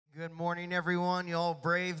Good morning, everyone. You all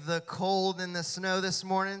braved the cold and the snow this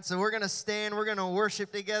morning. So we're going to stand, we're going to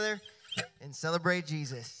worship together and celebrate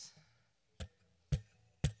Jesus.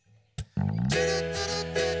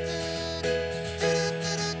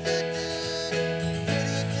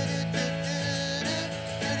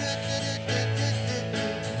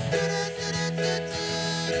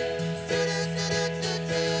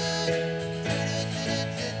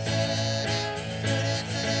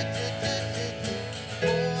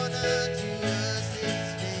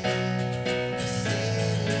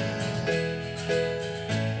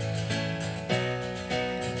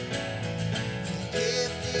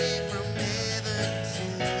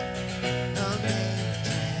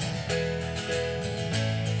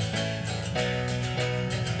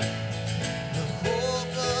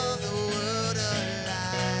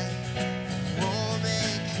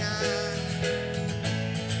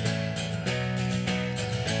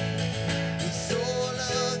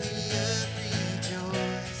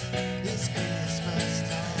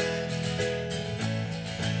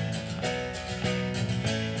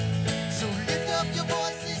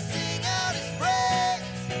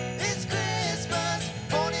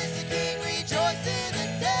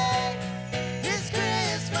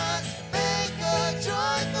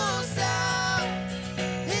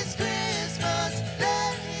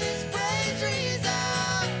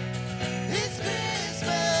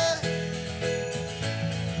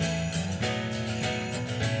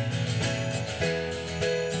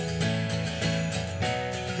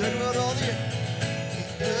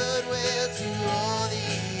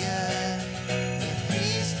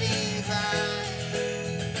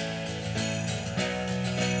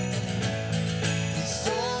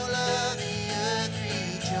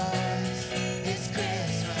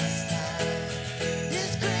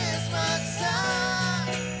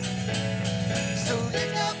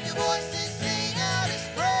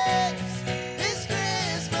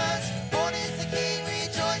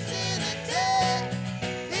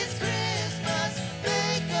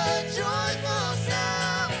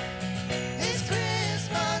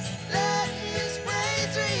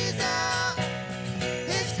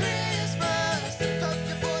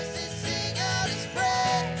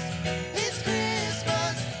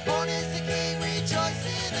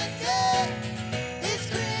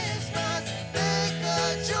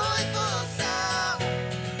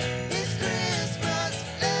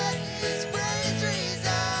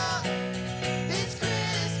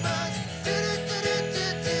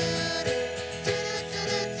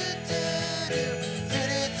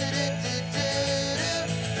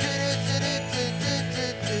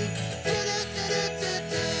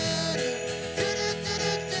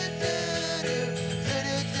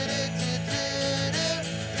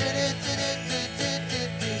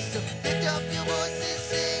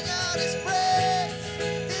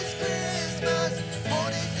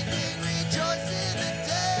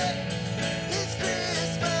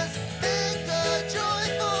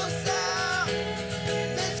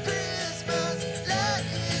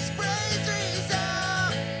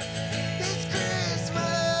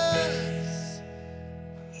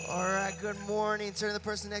 Good morning. Turn to the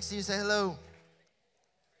person next to you, say hello.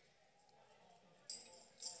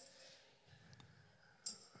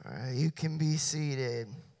 All right, you can be seated.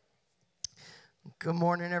 Good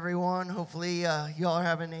morning, everyone. Hopefully, y'all are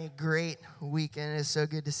having a great weekend. It's so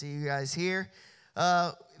good to see you guys here.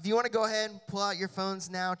 If you want to go ahead and pull out your phones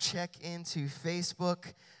now, check into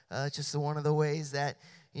Facebook. Just one of the ways that,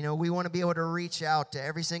 we want to be able to reach out to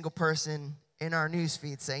every single person in our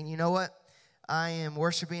newsfeed saying, you know what? I am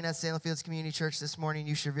worshiping at Salem Fields Community Church this morning.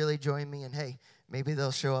 You should really join me. And, hey, maybe they'll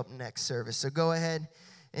show up next service. So go ahead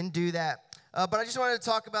and do that. But I just wanted to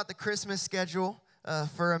talk about the Christmas schedule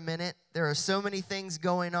for a minute. There are so many things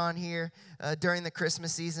going on here during the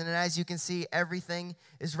Christmas season. And as you can see, everything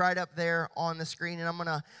is right up there on the screen. And I'm going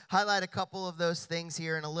to highlight a couple of those things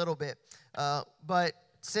here in a little bit. But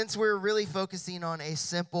since we're really focusing on a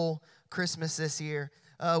simple Christmas this year,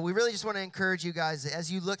 we really just want to encourage you guys,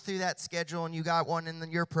 as you look through that schedule and you got one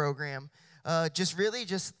in your program, just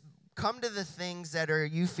come to the things that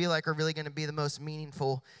you feel like are really going to be the most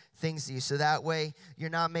meaningful things to you. So that way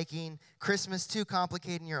you're not making Christmas too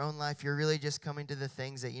complicated in your own life. You're really just coming to the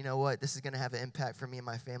things that, you know what, this is going to have an impact for me and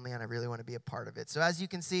my family, and I really want to be a part of it. So as you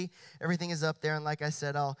can see, everything is up there. And like I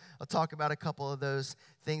said, I'll talk about a couple of those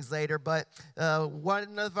things later. But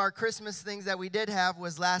one of our Christmas things that we did have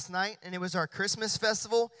was last night, and it was our Christmas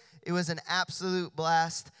festival. It was an absolute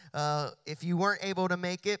blast. If you weren't able to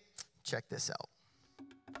make it, check this out.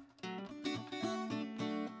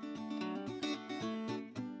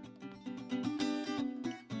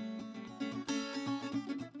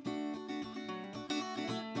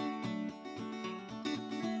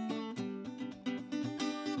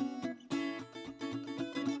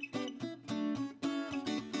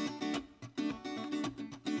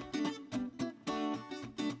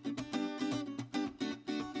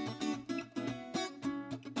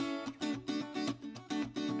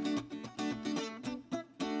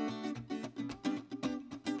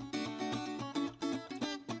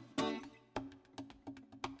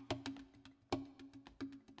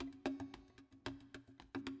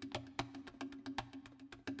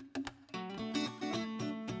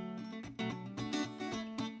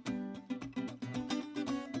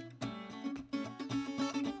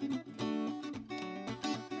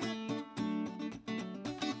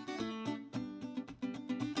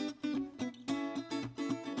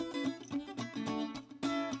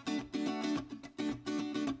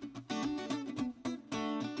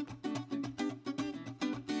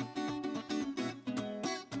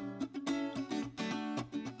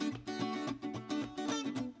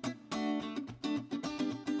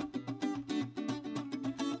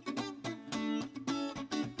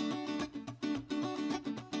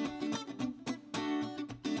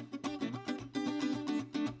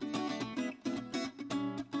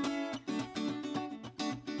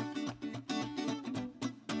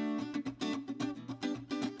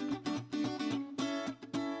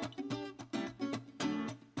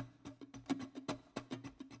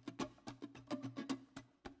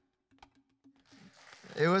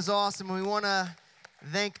 It was awesome. We want to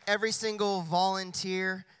thank every single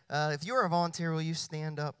volunteer. If you're a volunteer, will you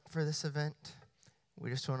stand up for this event?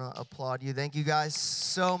 We just want to applaud you. Thank you guys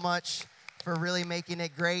so much for really making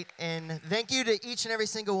it great. And thank you to each and every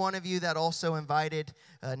single one of you that also invited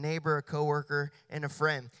a neighbor, a coworker, and a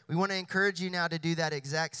friend. We want to encourage you now to do that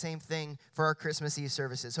exact same thing for our Christmas Eve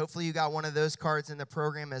services. Hopefully you got one of those cards in the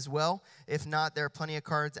program as well. If not, there are plenty of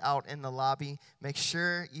cards out in the lobby. Make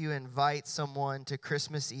sure you invite someone to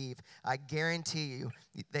Christmas Eve. I guarantee you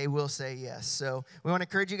they will say yes. So we want to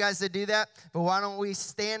encourage you guys to do that. But why don't we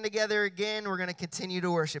stand together again? We're going to continue to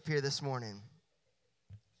worship here this morning.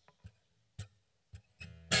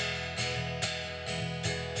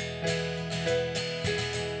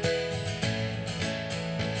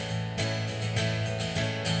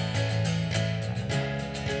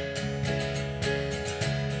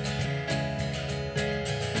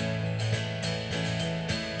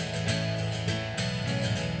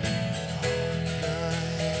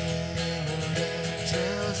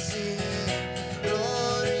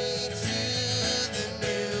 Glory to the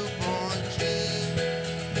newborn King.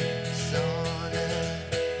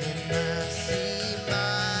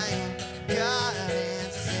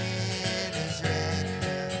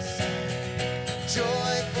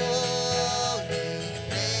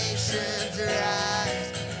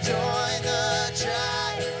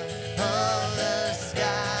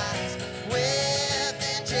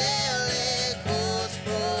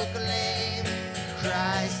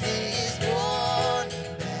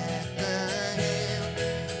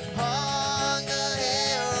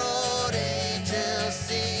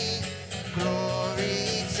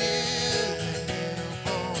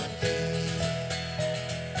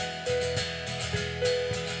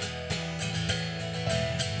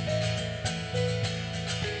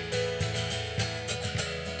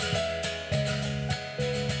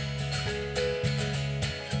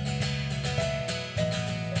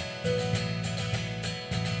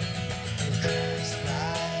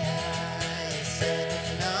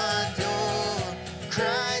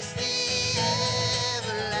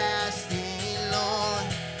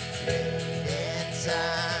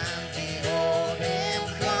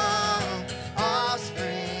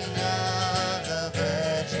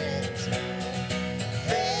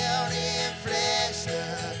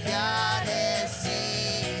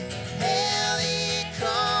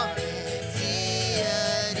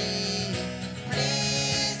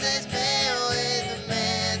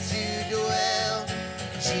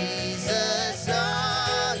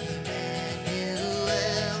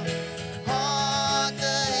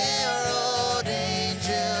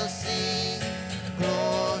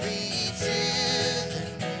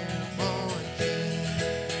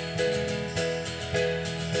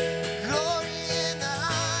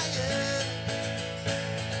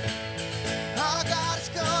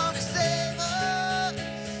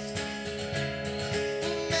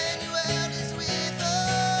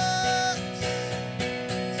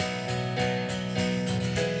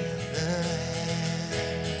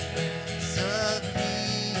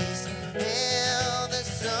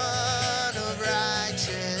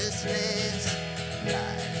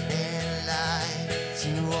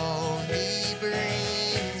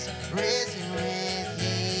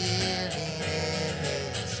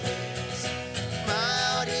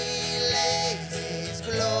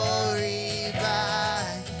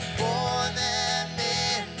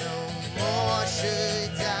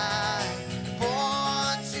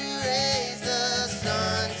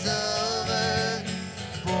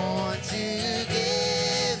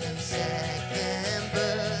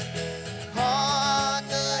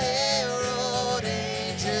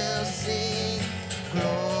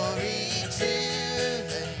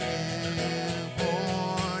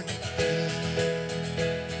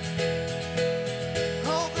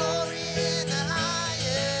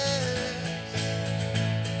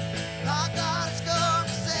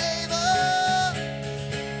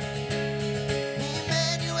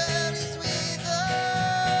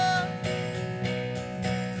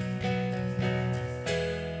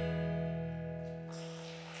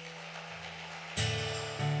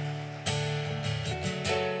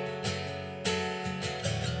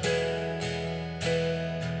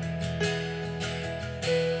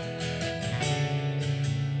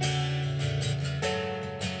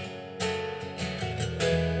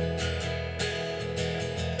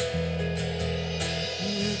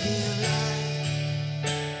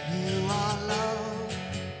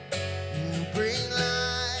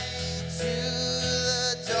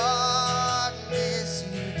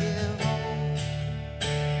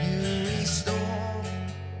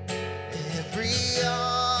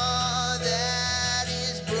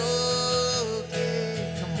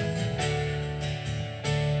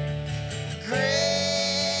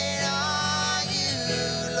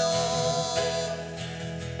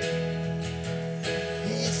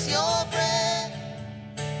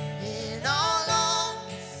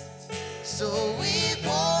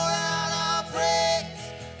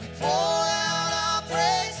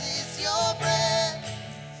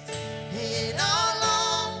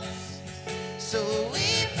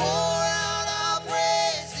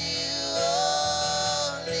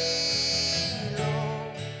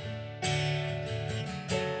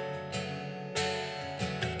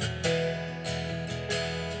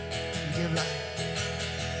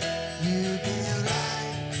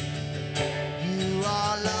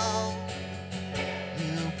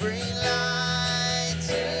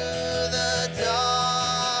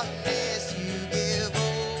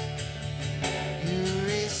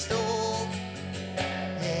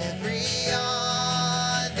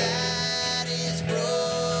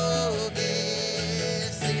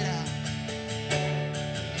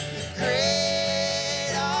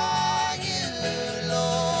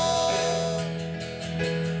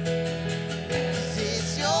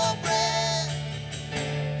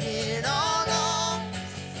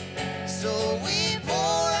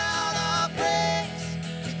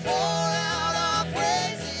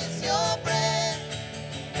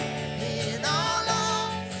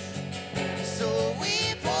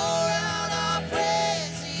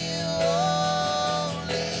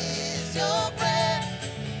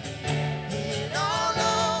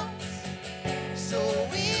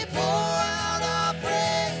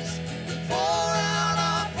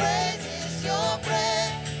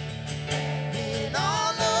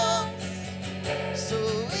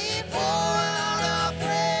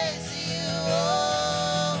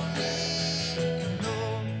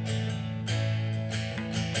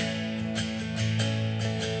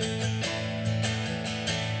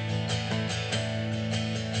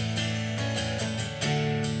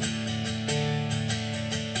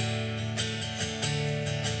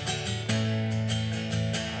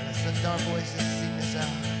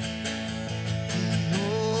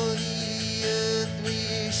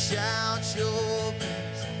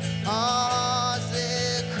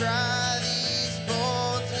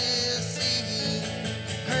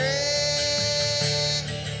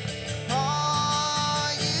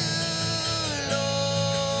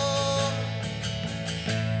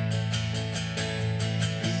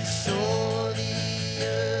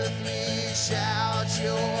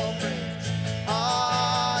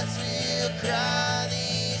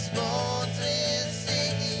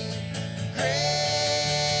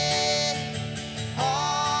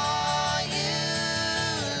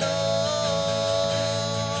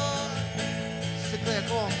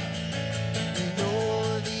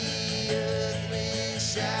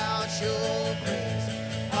 shout your praise.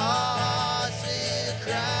 Our hearts will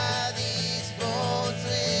cry, these bones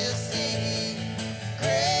will sing.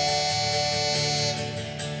 Great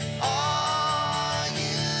are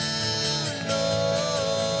you,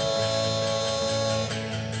 Lord.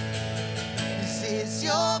 This is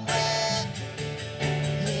your breath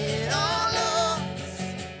in our lungs,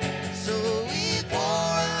 so we pour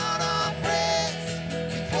out our praise.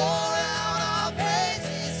 We pour out our praise.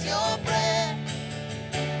 It's your breath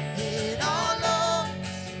in our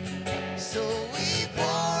lungs, so we pour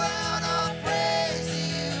out our praise to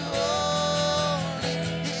you only.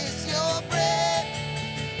 It's your breath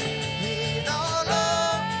in our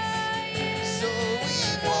lungs, so we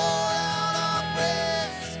pour out our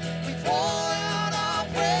praise. We pour out our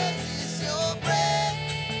praise. It's your breath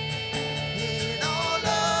in our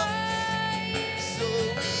lungs, so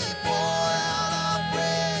we pour out our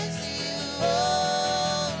praise to you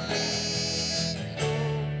only.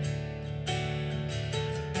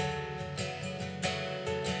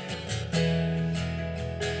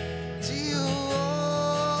 To you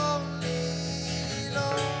only,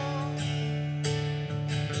 Lord.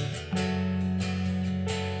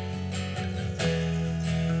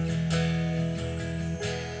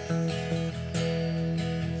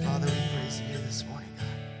 Father, we praise you this morning,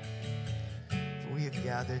 God. For we have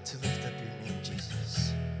gathered to lift up your name,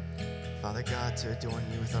 Jesus. Father God, to adorn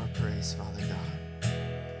you with our praise, Father God.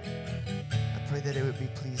 I pray that it would be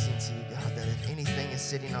pleasing to you, God, that if anything is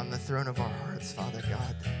sitting on the throne of our hearts, Father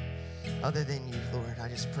God, other than you, Lord, I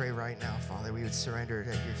just pray right now, Father, we would surrender it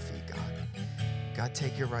at your feet, God. God,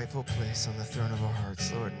 take your rightful place on the throne of our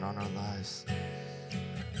hearts, Lord, and on our lives.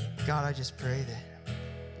 God, I just pray that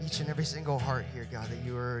each and every single heart here, God, that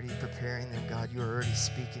you are already preparing them, God. You are already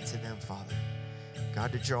speaking to them, Father.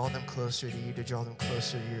 God, to draw them closer to you, to draw them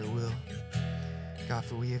closer to your will. God,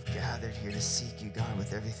 for we have gathered here to seek you, God,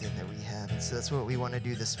 with everything that we have. And so that's what we want to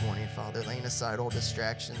do this morning, Father, laying aside all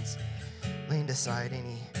distractions, laying aside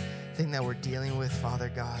anything that we're dealing with, Father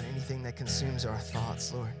God, anything that consumes our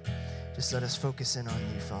thoughts, Lord. Just let us focus in on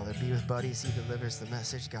you, Father. Be with Buddies. He delivers the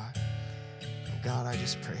message, God. And God, I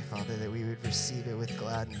just pray, Father, that we would receive it with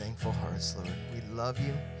glad and thankful hearts, Lord. We love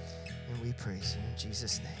you and we praise you. In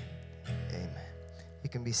Jesus' name, amen. You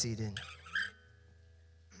can be seated.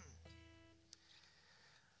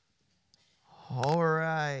 All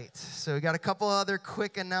right, so we got a couple other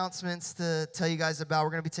quick announcements to tell you guys about. We're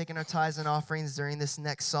going to be taking our tithes and offerings during this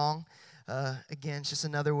next song. Again, it's just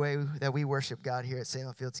another way that we worship God here at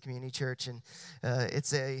Salem Fields Community Church, and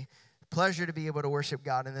it's a pleasure to be able to worship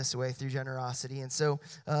God in this way through generosity. And so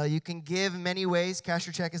you can give many ways. Cash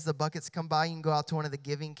your check as the buckets come by. You can go out to one of the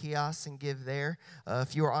giving kiosks and give there.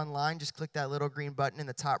 If you are online, just click that little green button in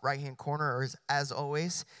the top right-hand corner, or as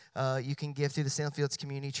always, you can give through the Salem Fields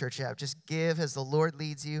Community Church app. Just give as the Lord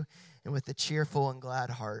leads you and with a cheerful and glad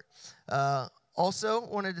heart. Also,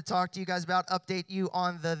 wanted to talk to you guys about, update you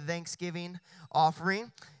on the Thanksgiving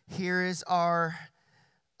offering. Here is our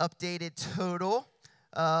updated total.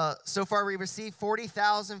 So far, we received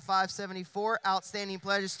 $40,574. Outstanding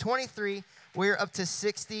pledges, 23. We're up to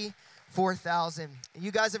 $64,000.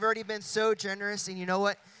 You guys have already been so generous, and you know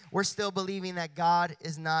what? We're still believing that God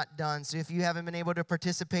is not done. So if you haven't been able to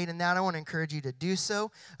participate in that, I want to encourage you to do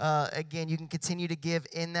so. Again, you can continue to give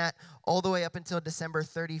in that all the way up until December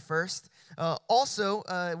 31st. Also,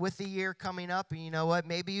 with the year coming up, you know what?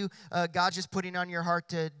 Maybe God's just putting on your heart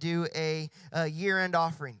to do a year-end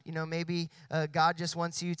offering. You know, maybe God just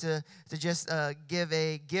wants you to just give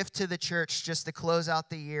a gift to the church just to close out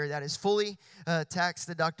the year that is fully tax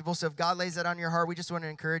deductible. So if God lays that on your heart, we just want to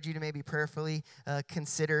encourage you to maybe prayerfully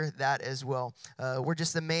consider that as well. We're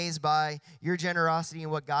just amazed by your generosity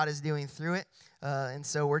and what God is doing through it. And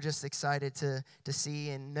so we're just excited to see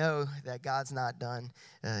and know that God's not done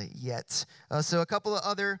yet. So a couple of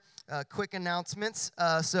other quick announcements.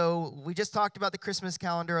 So we just talked about the Christmas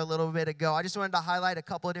calendar a little bit ago. I just wanted to highlight a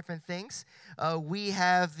couple of different things. We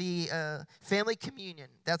have the family communion.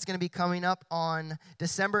 That's going to be coming up on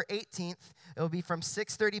December 18th. It will be from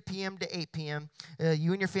 6:30 p.m. to 8 p.m.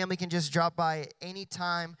 You and your family can just drop by any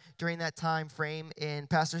time during that time frame, and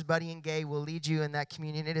Pastors Buddy and Gay will lead you in that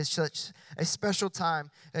communion. It is such a special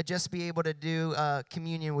time just to be able to do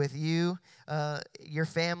communion with you, your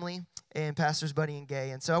family, and Pastors Buddy and Gay.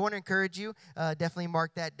 And so I want to encourage you, definitely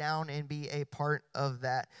mark that down and be a part of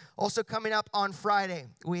that. Also coming up on Friday,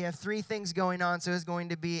 we have 3 things going on. So it's going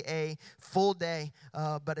to be a full day,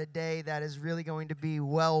 but a day that is really going to be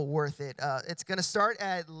well worth it. It's going to start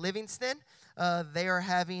at Livingston. They are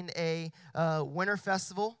having a winter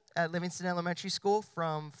festival at Livingston Elementary School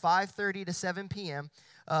from 5:30 to 7 p.m.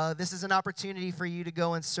 this is an opportunity for you to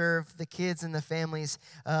go and serve the kids and the families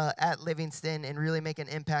at Livingston and really make an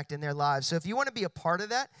impact in their lives. So if you want to be a part of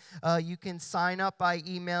that, you can sign up by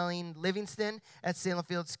emailing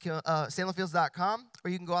livingston@salemfields.com,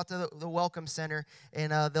 or you can go out to the Welcome Center,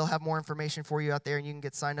 and they'll have more information for you out there, and you can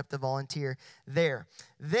get signed up to volunteer there.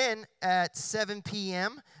 Then at 7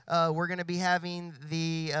 p.m., we're going to be having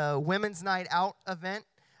the Women's Night Out event.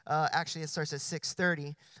 Actually, it starts at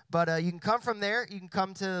 6:30, but you can come from there. You can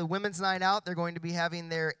come to Women's Night Out. They're going to be having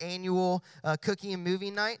their annual cookie and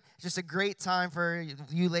movie night. It's just a great time for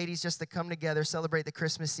you ladies just to come together, celebrate the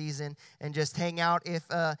Christmas season, and just hang out. If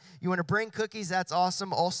you want to bring cookies, that's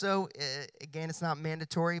awesome. Also, again, it's not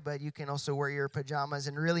mandatory, but you can also wear your pajamas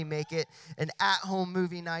and really make it an at-home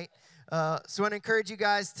movie night. So I want to encourage you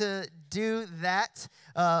guys to do that.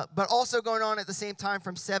 But also going on at the same time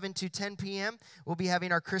from 7 to 10 p.m., we'll be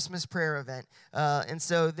having our Christmas prayer event. And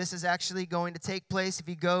so this is actually going to take place. If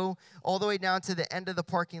you go all the way down to the end of the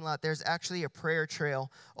parking lot, there's actually a prayer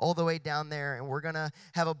trail all the way down there. And we're going to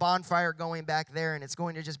have a bonfire going back there. And it's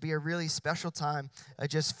going to just be a really special time,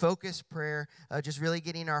 just focused prayer, just really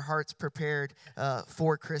getting our hearts prepared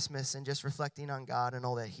for Christmas and just reflecting on God and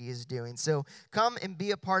all that He is doing. So come and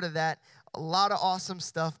be a part of that. A lot of awesome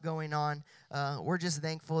stuff going on. We're just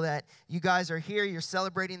thankful that you guys are here. You're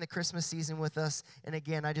celebrating the Christmas season with us. And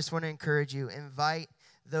again, I just want to encourage you, invite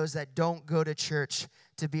those that don't go to church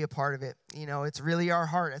to be a part of it. You know, it's really our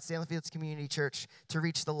heart at Salem Fields Community Church to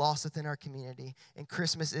reach the lost within our community. And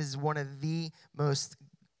Christmas is one of the most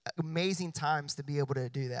amazing times to be able to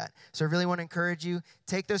do that. So I really want to encourage you,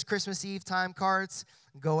 take those Christmas Eve time cards,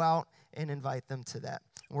 go out and invite them to that.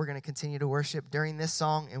 We're going to continue to worship during this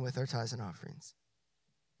song and with our tithes and offerings.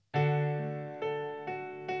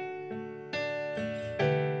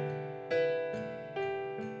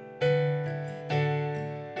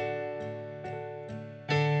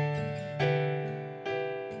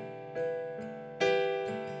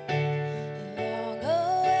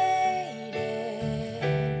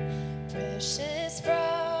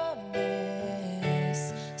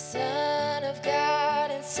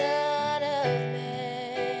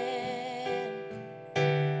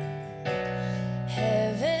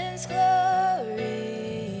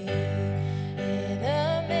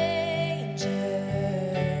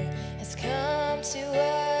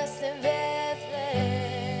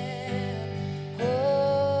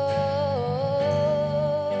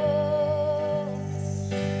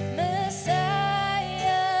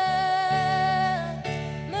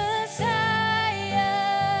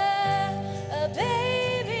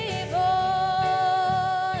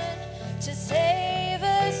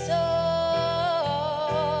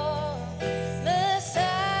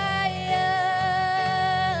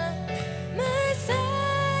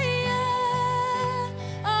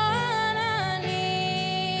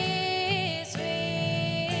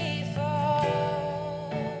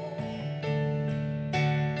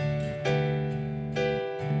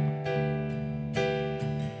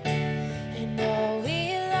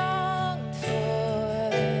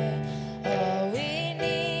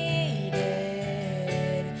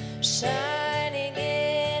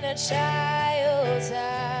 Messiah.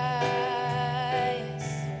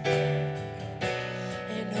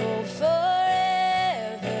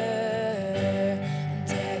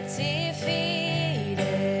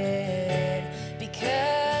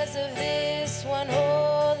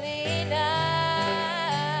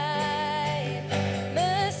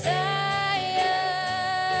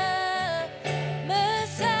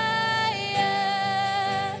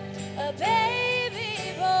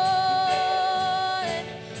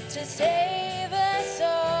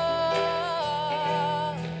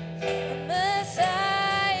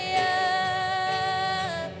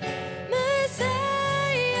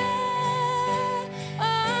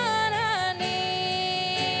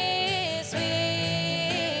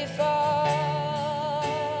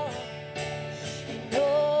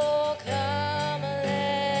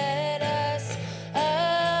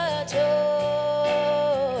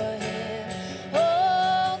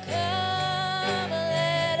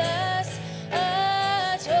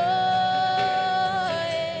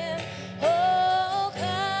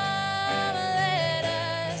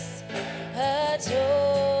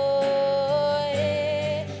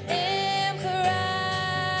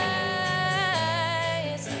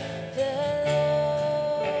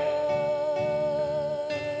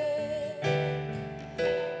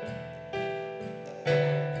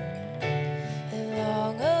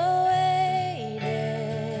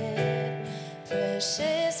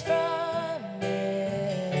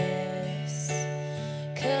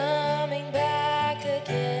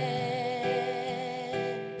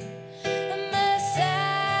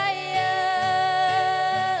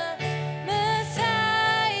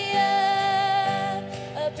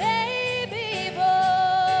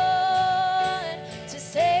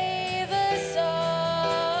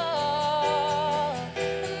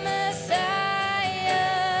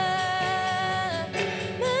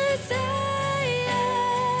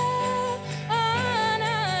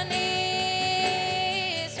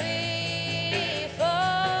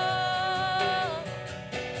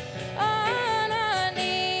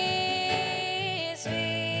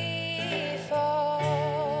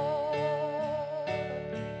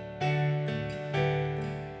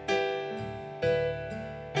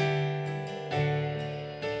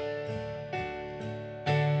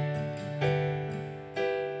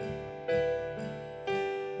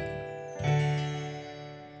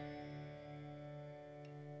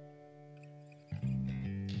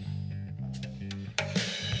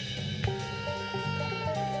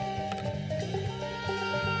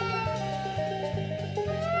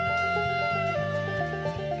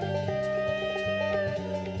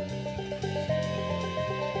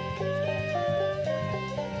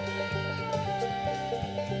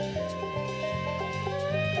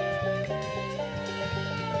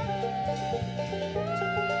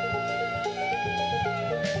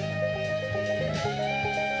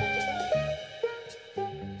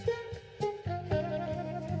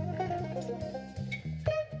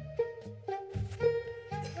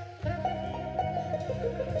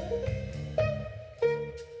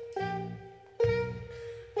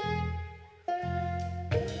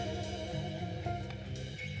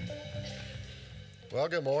 Well,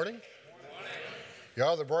 good morning.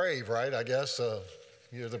 Y'all the brave, right? I guess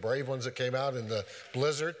you're the brave ones that came out in the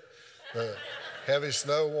blizzard, the heavy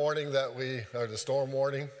snow warning or the storm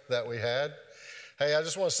warning that we had. Hey, I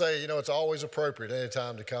just want to say, it's always appropriate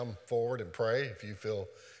anytime to come forward and pray. If you feel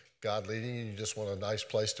God leading you, you just want a nice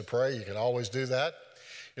place to pray, you can always do that.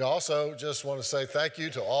 Also just want to say thank you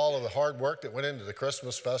to all of the hard work that went into the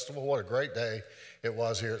Christmas festival. What a great day it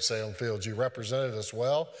was here at Salem Fields. You represented us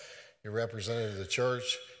well. You represented the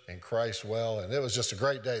church and Christ well, and it was just a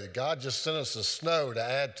great day. God just sent us the snow to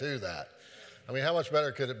add to that. I mean, how much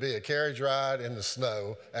better could it be? A carriage ride in the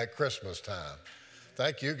snow at Christmas time.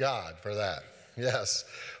 Thank you, God, for that. Yes.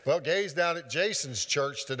 Well, Gay's down at Jason's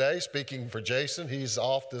church today, speaking for Jason. He's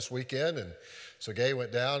off this weekend, and so Gay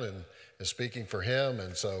went down and is speaking for him,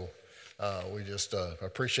 and so we just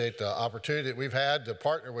appreciate the opportunity that we've had to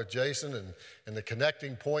partner with Jason and the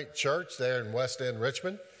Connecting Point Church there in West End,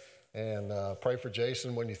 Richmond, and pray for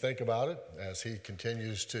Jason when you think about it as he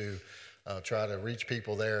continues to try to reach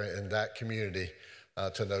people there in that community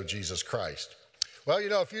to know Jesus Christ. Well,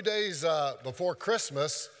 a few days before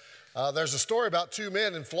Christmas, there's a story about two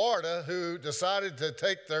men in Florida who decided to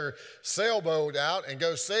take their sailboat out and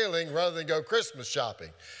go sailing rather than go Christmas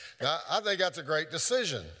shopping. Now, I think that's a great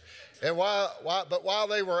decision. And while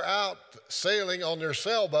they were out sailing on their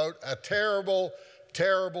sailboat, a terrible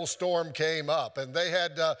storm came up, and they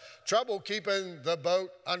had trouble keeping the boat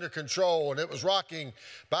under control, and it was rocking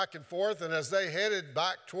back and forth. And as they headed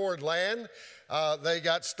back toward land, they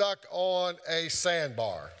got stuck on a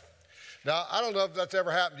sandbar. Now, I don't know if that's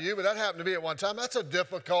ever happened to you, but that happened to me at one time. That's a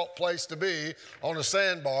difficult place to be, on a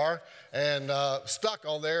sandbar and stuck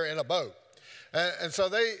on there in a boat. And so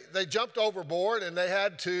they jumped overboard, and they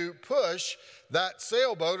had to push that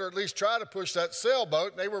sailboat, or at least try to push that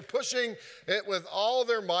sailboat. They were pushing it with all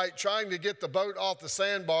their might, trying to get the boat off the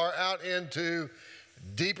sandbar out into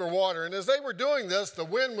deeper water. And as they were doing this, the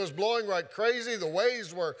wind was blowing like crazy. The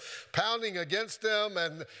waves were pounding against them,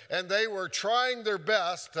 and they were trying their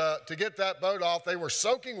best to get that boat off. They were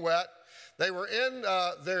soaking wet. They were in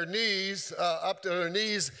their knees, up to their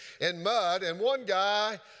knees in mud. And one of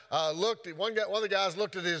the guys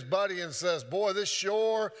looked at his buddy and says, "Boy, this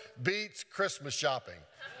sure beats Christmas shopping."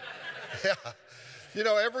 Yeah.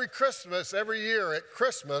 Every Christmas, every year at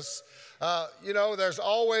Christmas, there's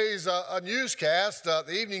always a newscast.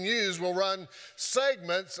 The evening news will run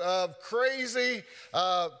segments of crazy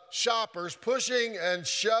shoppers pushing and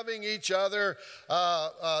shoving each other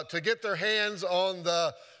to get their hands on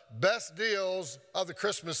the best deals of the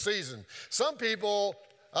Christmas season. Some people,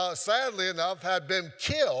 sadly enough, have been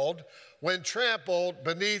killed when trampled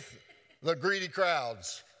beneath the greedy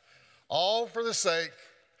crowds, all for the sake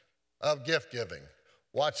of gift giving.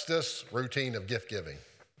 Watch this routine of gift giving.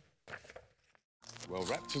 Well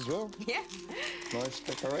wrapped as well. Yeah. Nice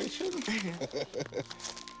decoration.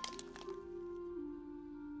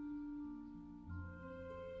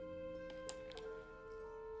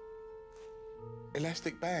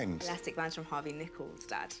 Elastic bands. Elastic bands from Harvey Nichols,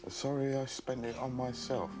 Dad. Sorry, I spent it on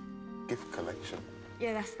myself. Gift collection.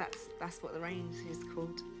 Yeah, that's what the range is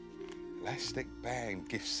called. Elastic band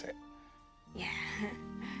gift set. Yeah.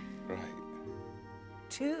 Right.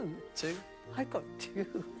 Two. Two? I got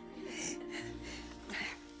two.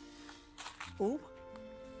 Oh.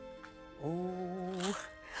 Oh.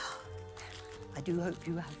 I do hope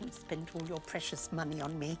you haven't spent all your precious money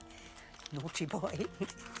on me, naughty boy.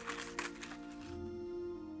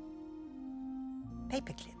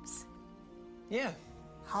 Paper clips. Yeah.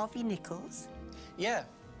 Harvey Nichols. Yeah.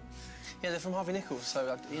 Yeah, they're from Harvey Nichols, so,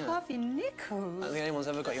 Harvey I Nichols? don't think anyone's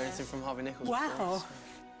ever got you anything from Harvey Nichols Wow. before, so.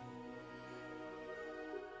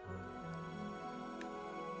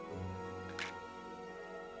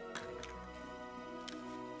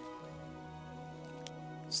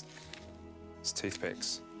 It's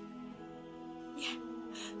toothpicks. Yeah.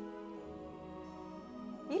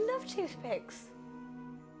 You love toothpicks.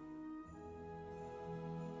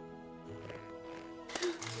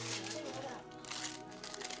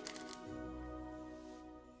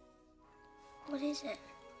 What is it?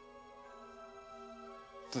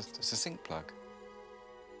 It's a sink plug.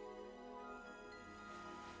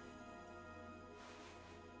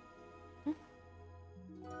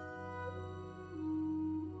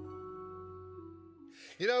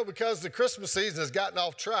 Because the Christmas season has gotten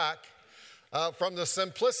off track from the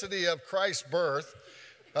simplicity of Christ's birth,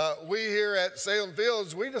 we here at Salem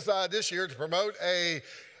Fields, we decided this year to promote a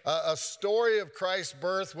story of Christ's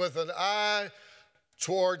birth with an eye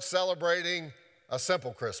toward celebrating a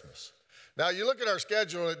simple Christmas. Now, you look at our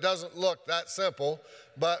schedule and it doesn't look that simple,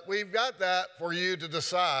 but we've got that for you to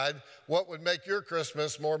decide what would make your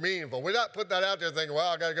Christmas more meaningful. We're not putting that out there thinking, well,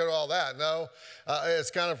 I got to go to all that. No, it's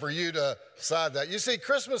kind of for you to decide that. You see,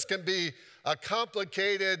 Christmas can be a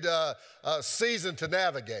complicated season to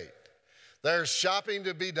navigate. There's shopping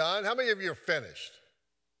to be done. How many of you are finished?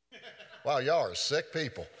 Wow, y'all are sick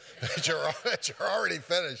people. You're already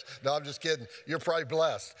finished. No, I'm just kidding. You're probably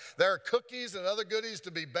blessed. There are cookies and other goodies to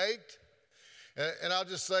be baked. And I'll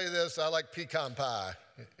just say this, I like pecan pie,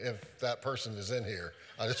 if that person is in here.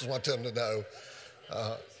 I just want them to know.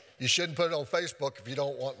 You shouldn't put it on Facebook if you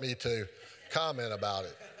don't want me to comment about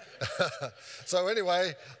it. So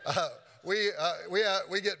anyway,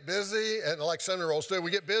 we get busy, and like Senator Rolls too,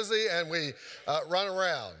 we get busy and we run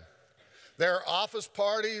around. There are office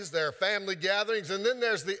parties, there are family gatherings, and then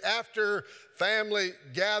there's the after family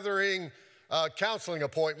gathering counseling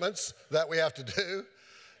appointments that we have to do.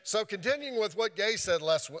 So continuing with what Gay said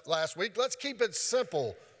last week, let's keep it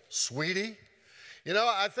simple, sweetie. You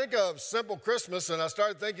know, I think of Simple Christmas, and I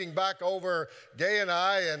started thinking back over Gay and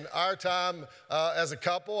I and our time as a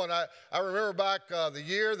couple. And I remember back the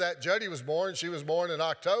year that Jody was born. She was born in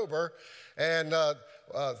October. And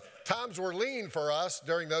times were lean for us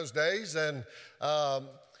during those days. And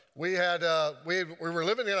we were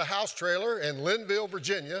living in a house trailer in Linville,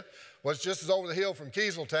 Virginia, was just as over the hill from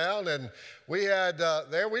Kieseltown, and we had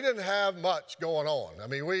we didn't have much going on. I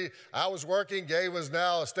mean, I was working, Gay was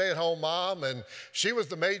now a stay-at-home mom, and she was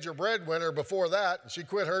the major breadwinner before that, and she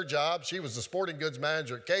quit her job. She was the sporting goods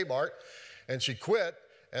manager at Kmart, and she quit,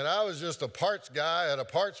 and I was just a parts guy at a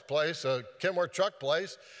parts place, a Kenworth truck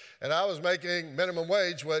place, and I was making minimum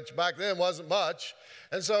wage, which back then wasn't much,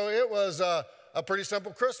 and so it was a pretty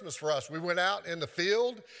simple Christmas for us. We went out in the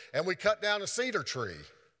field, and we cut down a cedar tree.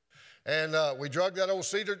 And we drug that old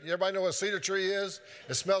cedar. Everybody know what a cedar tree is?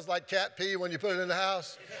 It smells like cat pee when you put it in the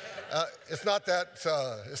house. It's not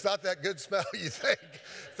that good smell you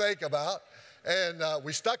think about. And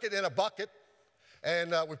we stuck it in a bucket,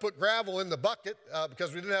 and we put gravel in the bucket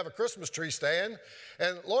because we didn't have a Christmas tree stand.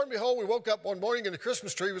 And lo and behold, we woke up one morning and the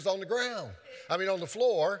Christmas tree was on the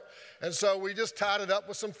floor. And so we just tied it up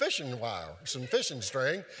with some fishing wire, some fishing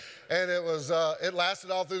string. And it lasted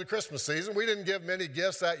all through the Christmas season. We didn't give many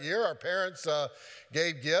gifts that year. Our parents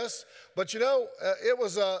gave gifts. But you know, it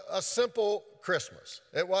was a simple Christmas.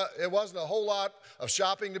 It wasn't a whole lot of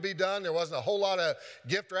shopping to be done. There wasn't a whole lot of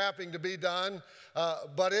gift wrapping to be done.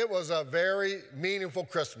 But it was a very meaningful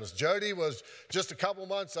Christmas. Jody was just a couple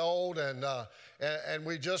months old, and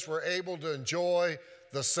we just were able to enjoy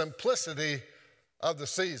the simplicity of the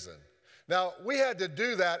season. Now, we had to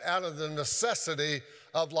do that out of the necessity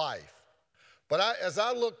of life. But as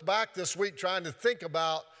I looked back this week trying to think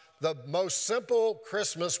about the most simple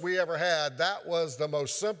Christmas we ever had, that was the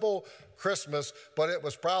most simple Christmas, but it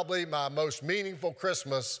was probably my most meaningful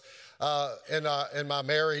Christmas in my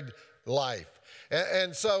married life.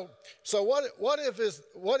 And so what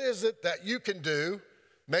is it that you can do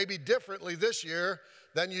maybe differently this year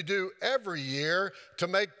than you do every year to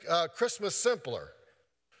make Christmas simpler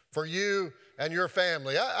for you and your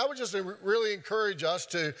family? I would just really encourage us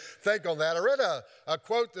to think on that. I read a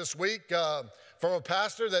quote this week from a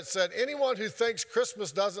pastor that said, anyone who thinks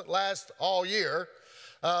Christmas doesn't last all year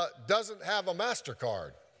doesn't have a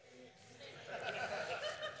MasterCard.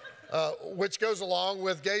 Which goes along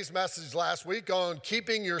with Gay's message last week on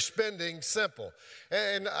keeping your spending simple.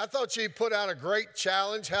 And I thought she put out a great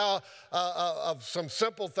challenge of some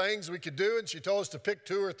simple things we could do, and she told us to pick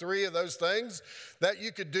 2 or 3 of those things that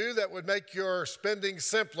you could do that would make your spending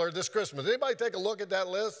simpler this Christmas. Anybody take a look at that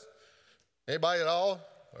list? Anybody at all?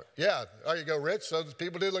 Yeah, there you go, Rich. So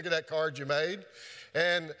people did look at that card you made.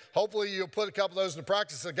 And hopefully you'll put a couple of those into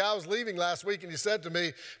practice. A guy was leaving last week and he said to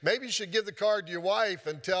me, maybe you should give the card to your wife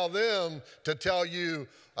and tell them to tell you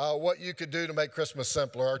what you could do to make Christmas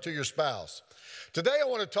simpler, or to your spouse. Today I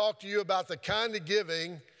want to talk to you about the kind of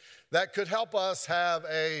giving that could help us have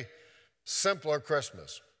a simpler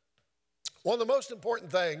Christmas. One of the most important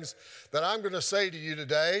things that I'm going to say to you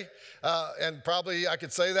today, and probably I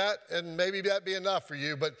could say that and maybe that'd be enough for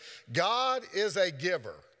you, but God is a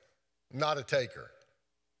giver, not a taker.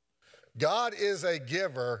 God is a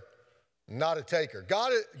giver, not a taker.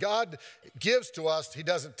 God gives to us, he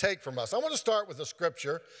doesn't take from us. I want to start with a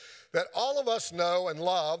scripture that all of us know and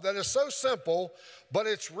love that is so simple, but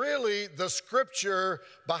it's really the scripture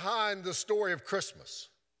behind the story of Christmas.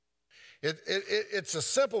 It's a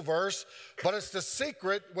simple verse, but it's the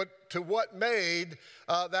secret to what made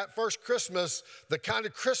that first Christmas the kind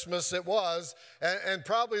of Christmas it was, and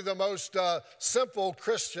probably the most simple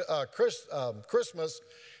Christmas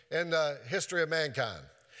in the history of mankind.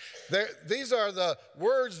 These are the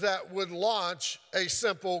words that would launch a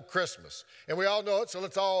simple Christmas. And we all know it, so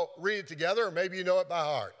let's all read it together, or maybe you know it by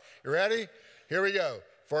heart. You ready? Here we go.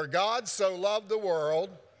 For God so loved the world,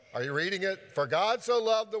 are you reading it? For God so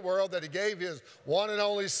loved the world that he gave his one and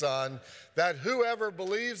only Son, that whoever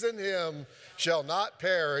believes in him shall not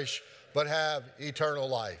perish, but have eternal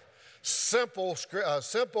life. Simple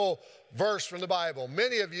verse from the Bible.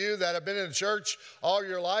 Many of you that have been in church all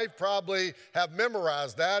your life probably have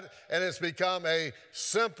memorized that, and it's become a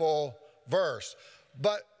simple verse.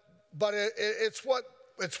 But it's what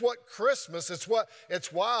Christmas.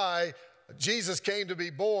 It's why Jesus came to be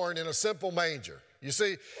born in a simple manger. You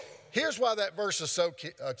see, here's why that verse is so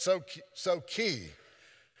key,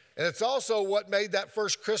 and it's also what made that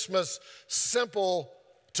first Christmas simple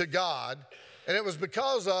to God, and it was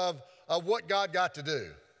because of what God got to do.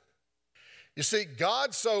 You see,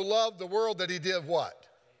 God so loved the world that he did what?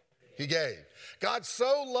 He gave. God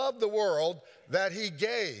so loved the world that he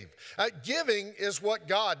gave. Giving is what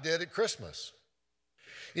God did at Christmas.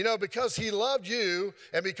 You know, because he loved you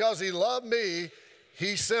and because he loved me,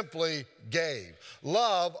 he simply gave.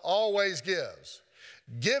 Love always gives.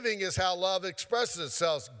 Giving is how love expresses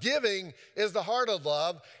itself. Giving is the heart of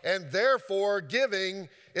love, and therefore giving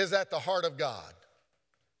is at the heart of God.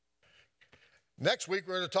 Next week,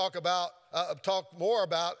 we're going to talk more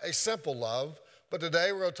about a simple love, but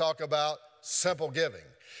today we're going to talk about simple giving.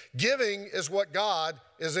 Giving is what God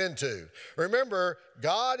is into. Remember,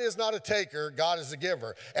 God is not a taker, God is a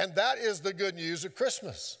giver. And that is the good news of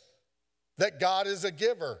Christmas, that God is a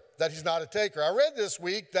giver, that he's not a taker. I read this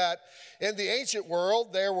week that in the ancient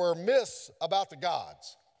world, there were myths about the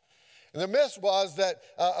gods. And the myth was that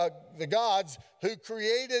the gods who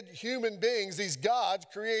created human beings, these gods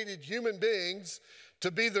created human beings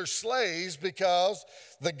to be their slaves because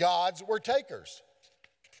the gods were takers.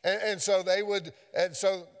 And so they would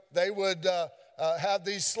have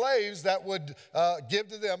these slaves that would give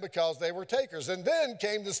to them because they were takers. And then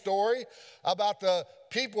came the story about the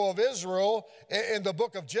people of Israel in the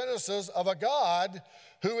book of Genesis of a God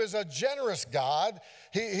who is a generous God.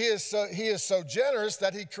 He is so generous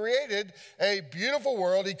that he created a beautiful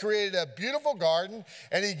world. He created a beautiful garden,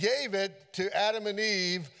 and he gave it to Adam and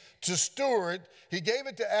Eve to steward. He gave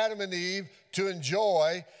it to Adam and Eve to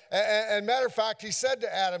enjoy. And matter of fact, he said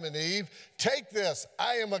to Adam and Eve, take this.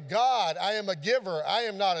 I am a God. I am a giver. I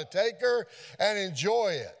am not a taker, and enjoy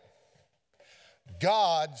it.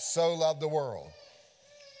 God so loved the world.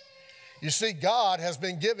 You see, God has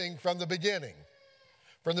been giving from the beginning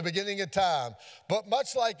of time. But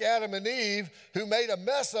much like Adam and Eve, who made a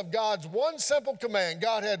mess of God's one simple command,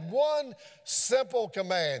 God had one simple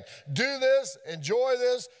command. Do this, enjoy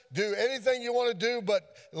this, do anything you want to do, but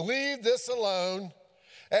leave this alone.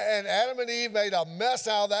 And Adam and Eve made a mess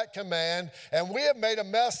out of that command, and we have made a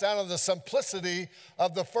mess out of the simplicity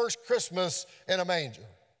of the first Christmas in a manger.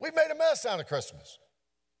 We've made a mess out of Christmas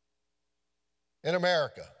in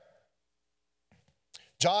America.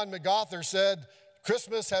 John MacArthur said,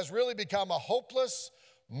 Christmas has really become a hopeless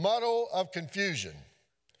muddle of confusion.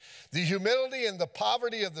 The humility and the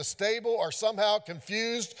poverty of the stable are somehow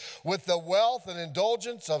confused with the wealth and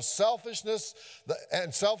indulgence of selfishness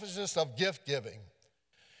of gift giving.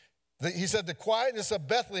 He said the quietness of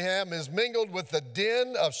Bethlehem is mingled with the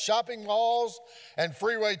din of shopping malls and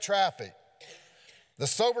freeway traffic. The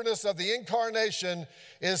soberness of the incarnation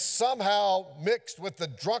is somehow mixed with the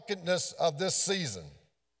drunkenness of this season.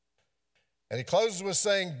 And he closes with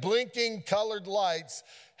saying, blinking colored lights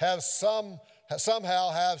somehow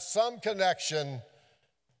have some connection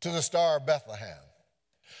to the Star of Bethlehem.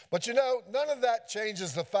 But you know, none of that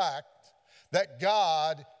changes the fact that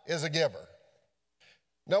God is a giver.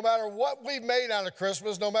 No matter what we've made out of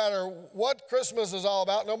Christmas, no matter what Christmas is all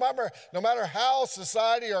about, no matter how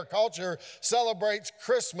society or culture celebrates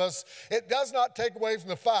Christmas, it does not take away from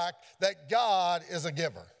the fact that God is a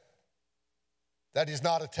giver, that he's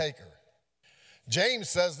not a taker. James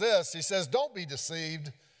says this, he says, don't be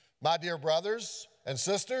deceived, my dear brothers and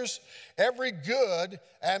sisters. Every good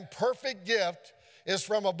and perfect gift is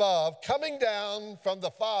from above, coming down from the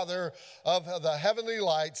Father of the heavenly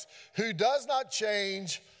lights, who does not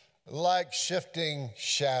change like shifting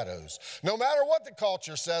shadows. No matter what the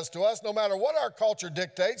culture says to us, no matter what our culture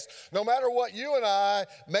dictates, no matter what you and I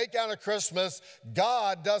make out of Christmas,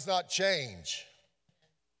 God does not change.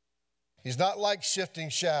 He's not like shifting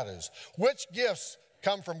shadows. Which gifts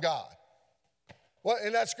come from God? Well,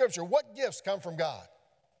 in that scripture, what gifts come from God?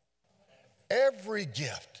 Every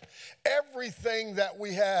gift, everything that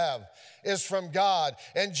we have is from God.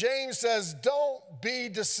 And James says, don't be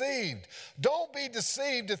deceived. Don't be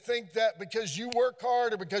deceived to think that because you work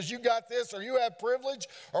hard or because you got this or you have privilege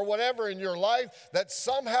or whatever in your life, that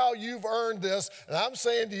somehow you've earned this. And I'm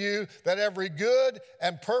saying to you that every good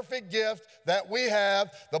and perfect gift that we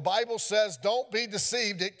have, the Bible says, don't be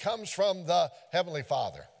deceived. It comes from the Heavenly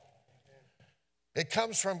Father. It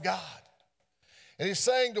comes from God. And he's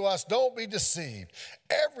saying to us, don't be deceived.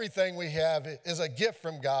 Everything we have is a gift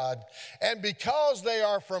from God. And because they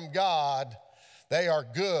are from God, they are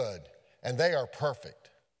good and they are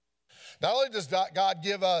perfect. Not only does God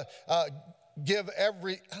give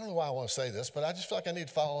every, I don't know why I want to say this, but I just feel like I need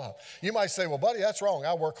to follow up. You might say, well, buddy, that's wrong.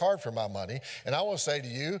 I work hard for my money. And I want to say to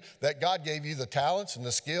you that God gave you the talents and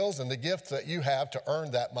the skills and the gifts that you have to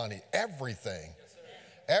earn that money. Everything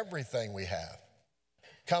we have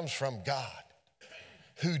comes from God,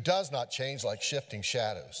 who does not change like shifting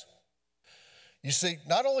shadows. You see,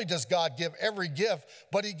 not only does God give every gift,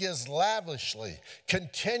 but he gives lavishly,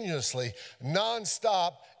 continuously,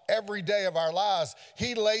 nonstop, every day of our lives.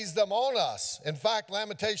 He lays them on us. In fact,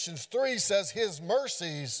 Lamentations 3 says his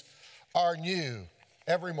mercies are new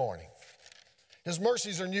every morning. His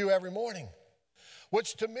mercies are new every morning,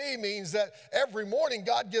 which to me means that every morning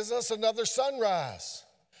God gives us another sunrise.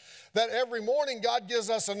 That every morning God gives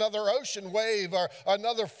us another ocean wave or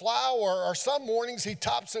another flower, or some mornings he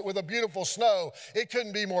tops it with a beautiful snow. It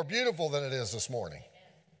couldn't be more beautiful than it is this morning.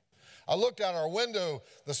 I looked out our window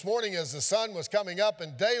this morning as the sun was coming up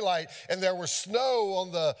in daylight, and there was snow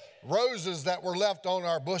on the roses that were left on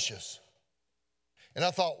our bushes. And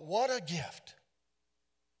I thought, what a gift.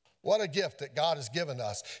 What a gift that God has given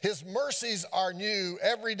us. His mercies are new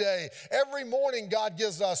every day. Every morning God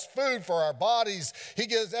gives us food for our bodies.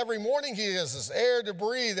 Every morning he gives us air to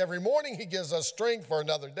breathe. Every morning he gives us strength for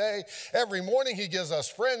another day. Every morning he gives us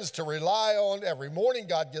friends to rely on. Every morning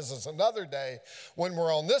God gives us another day when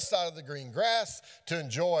we're on this side of the green grass to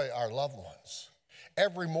enjoy our loved ones.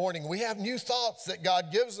 Every morning we have new thoughts that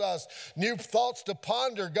God gives us, new thoughts to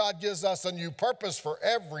ponder. God gives us a new purpose for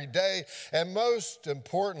every day. And most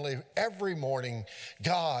importantly, every morning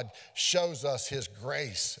God shows us his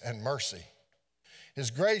grace and mercy.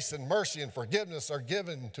 His grace and mercy and forgiveness are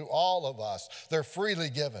given to all of us. They're freely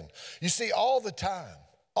given. You see, all the time,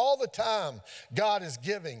 God is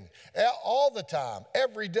giving. All the time,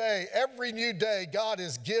 every day, every new day, God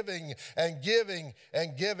is giving and giving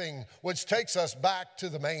and giving, which takes us back to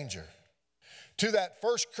the manger, to that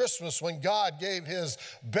first Christmas when God gave his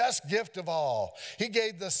best gift of all. He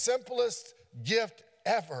gave the simplest gift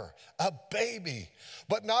ever, a baby.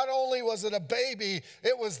 But not only was it a baby,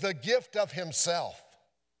 it was the gift of himself.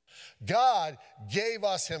 God gave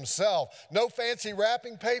us himself. No fancy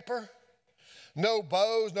wrapping paper. No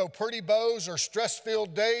bows, no pretty bows or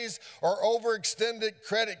stress-filled days or overextended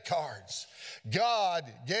credit cards. God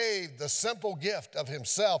gave the simple gift of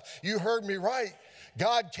himself. You heard me right.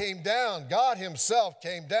 God himself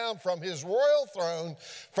came down from his royal throne,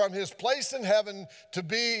 from his place in heaven, to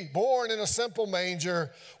be born in a simple manger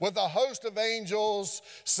with a host of angels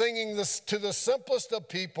singing this to the simplest of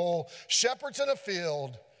people, shepherds in a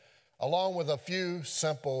field, along with a few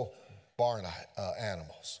simple barn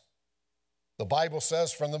animals. The Bible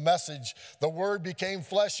says from the Message, the Word became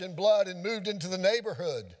flesh and blood and moved into the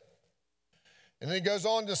neighborhood. And then he goes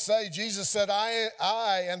on to say, Jesus said,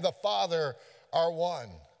 I and the Father are one.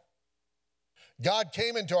 God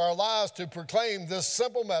came into our lives to proclaim this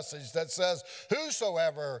simple message that says,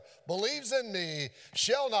 whosoever believes in me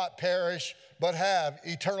shall not perish, but have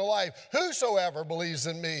eternal life. Whosoever believes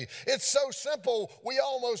in me. It's so simple, we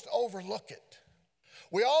almost overlook it.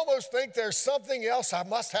 We almost think there's something else I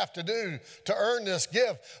must have to do to earn this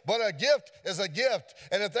gift. But a gift is a gift.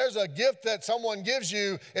 And if there's a gift that someone gives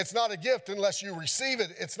you, it's not a gift unless you receive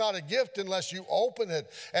it. It's not a gift unless you open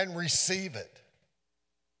it and receive it.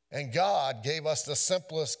 And God gave us the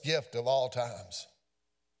simplest gift of all times.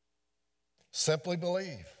 Simply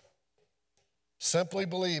believe. Simply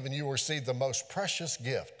believe and you will receive the most precious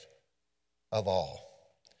gift of all.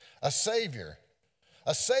 A Savior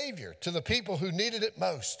to the people who needed it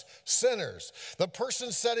most, sinners, the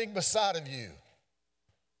person sitting beside of you.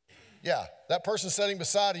 Yeah, that person sitting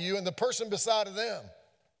beside of you and the person beside of them.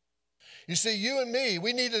 You see, you and me,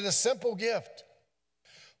 we needed a simple gift.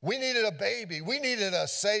 We needed a baby. We needed a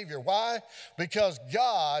Savior. Why? Because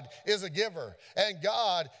God is a giver and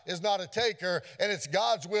God is not a taker, and it's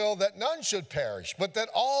God's will that none should perish, but that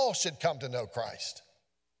all should come to know Christ.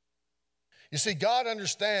 You see, God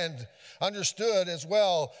understood as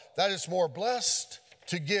well that it's more blessed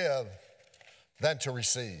to give than to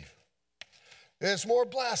receive. It's more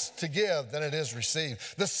blessed to give than it is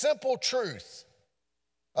receive. The simple truth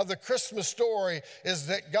of the Christmas story is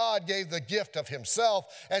that God gave the gift of himself,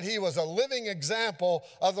 and he was a living example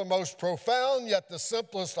of the most profound yet the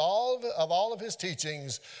simplest of all of his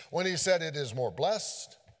teachings when he said it is more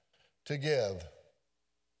blessed to give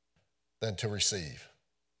than to receive.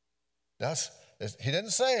 He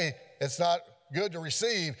didn't say it's not good to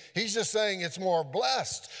receive. He's just saying it's more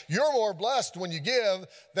blessed. You're more blessed when you give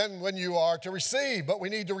than when you are to receive, but we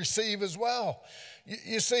need to receive as well.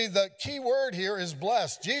 You see, the key word here is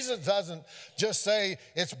blessed. Jesus doesn't just say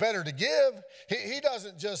it's better to give. He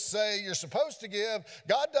doesn't just say you're supposed to give.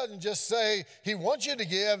 God doesn't just say he wants you to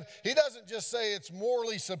give. He doesn't just say it's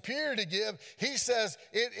morally superior to give. He says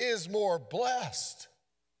it is more blessed.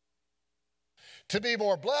 To be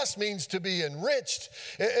more blessed means to be enriched.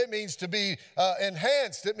 It means to be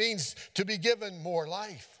enhanced. It means to be given more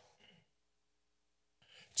life.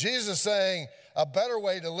 Jesus is saying a better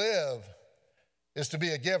way to live is to be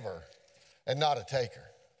a giver and not a taker.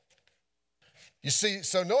 You see,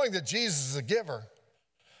 so knowing that Jesus is a giver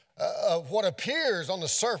of what appears on the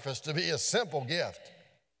surface to be a simple gift,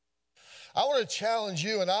 I want to challenge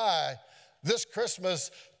you and I this Christmas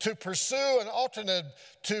to pursue an alternate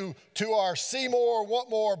to our see more, want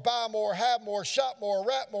more, buy more, have more, shop more,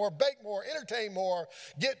 wrap more, bake more, entertain more,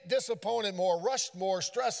 get disappointed more, rushed more,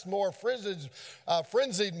 stressed more,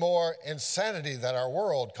 frenzied more insanity that our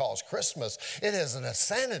world calls Christmas. It is an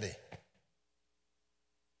insanity.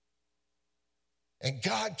 And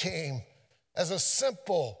God came as a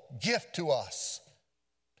simple gift to us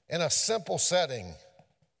in a simple setting.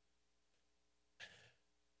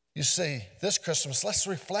 You see, this Christmas, let's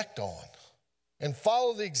reflect on and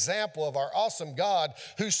follow the example of our awesome God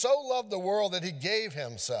who so loved the world that he gave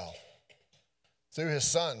himself through his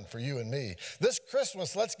son for you and me. This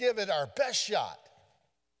Christmas, let's give it our best shot.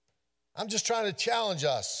 I'm just trying to challenge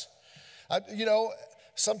us.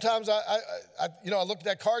 Sometimes I looked at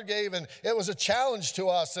that card game and it was a challenge to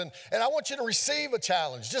us. And I want you to receive a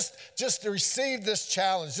challenge, just to receive this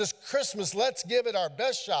challenge. This Christmas, let's give it our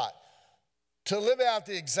best shot to live out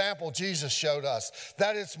the example Jesus showed us,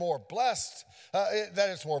 that it's more blessed,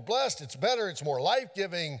 it's better, it's more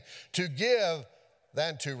life-giving to give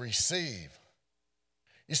than to receive.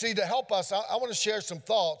 You see, to help us, I want to share some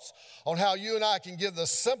thoughts on how you and I can give the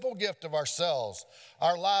simple gift of ourselves,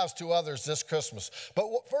 our lives to others this Christmas. But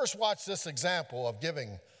first, watch this example of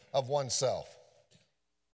giving of oneself.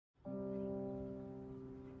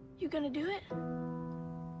 You gonna do it?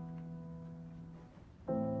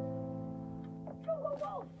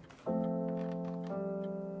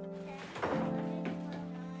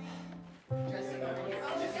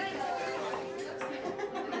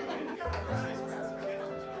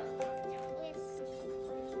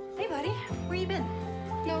 Hey, buddy, where you been?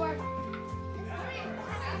 Nowhere.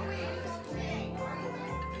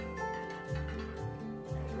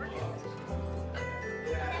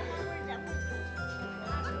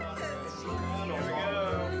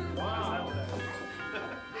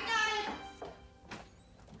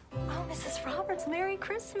 Oh, Mrs. Roberts, Merry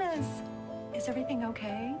Christmas. Is everything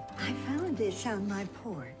okay? I found this on my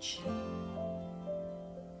porch.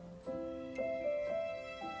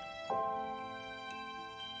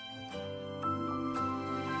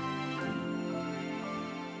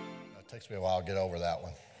 It takes me a while to get over that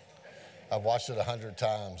one. I've watched it 100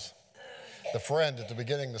 times. The friend at the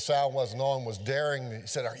beginning, the sound wasn't on, was daring me. He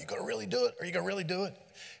said, "Are you going to really do it? Are you going to really do it?"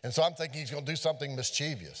 And so I'm thinking he's going to do something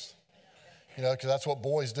mischievous, because that's what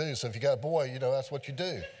boys do. So if you got a boy, that's what you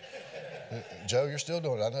do. Joe, you're still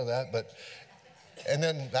doing it. I know that. And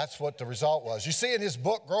then that's what the result was. You see, in his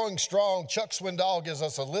book, Growing Strong, Chuck Swindoll gives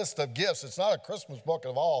us a list of gifts. It's not a Christmas book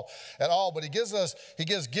at all, but he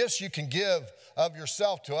gives gifts you can give of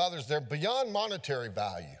yourself to others. They're beyond monetary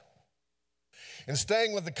value. And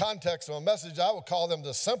staying with the context of a message, I would call them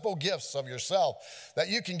the simple gifts of yourself that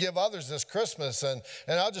you can give others this Christmas. And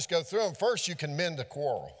I'll just go through them. First, you can mend a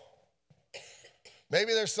quarrel.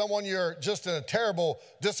 Maybe there's someone you're just in a terrible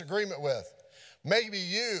disagreement with. Maybe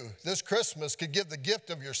you, this Christmas, could give the gift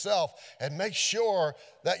of yourself and make sure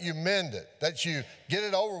that you mend it, that you get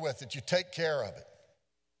it over with, that you take care of it.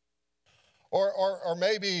 Or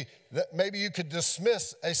maybe you could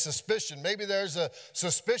dismiss a suspicion. Maybe there's a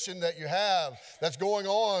suspicion that you have that's going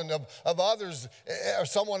on of others or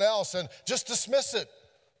someone else, and just dismiss it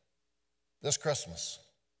this Christmas.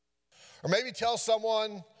 Or maybe tell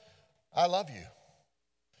someone, "I love you."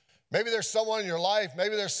 Maybe there's someone in your life,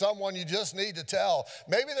 maybe there's someone you just need to tell.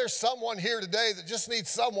 Maybe there's someone here today that just needs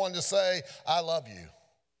someone to say, "I love you."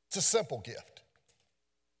 It's a simple gift.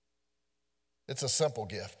 It's a simple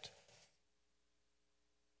gift.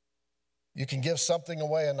 You can give something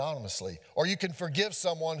away anonymously, or you can forgive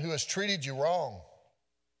someone who has treated you wrong.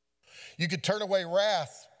 You could turn away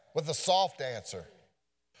wrath with a soft answer,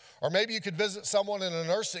 or maybe you could visit someone in a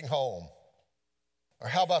nursing home. Or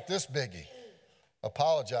how about this biggie?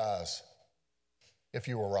 Apologize if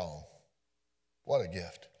you were wrong. What a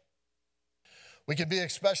gift. We can be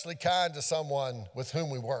especially kind to someone with whom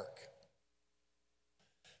we work.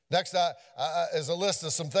 Next is a list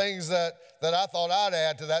of some things that I thought I'd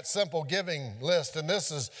add to that simple giving list. And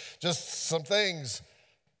this is just some things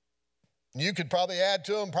you could probably add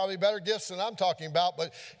to them, probably better gifts than I'm talking about.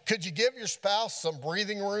 But could you give your spouse some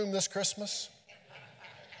breathing room this Christmas?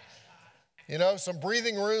 You know, some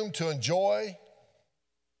breathing room to enjoy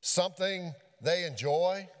something they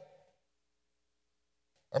enjoy.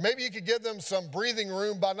 Or maybe you could give them some breathing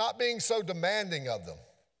room by not being so demanding of them.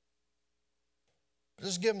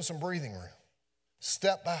 Just give them some breathing room.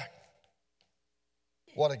 Step back.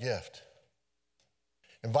 What a gift.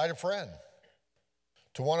 Invite a friend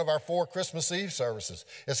to one of our 4 Christmas Eve services.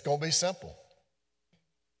 It's going to be simple.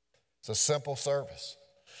 It's a simple service.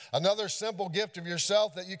 Another simple gift of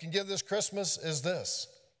yourself that you can give this Christmas is this.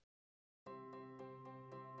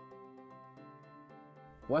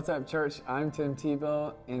 What's up, church? I'm Tim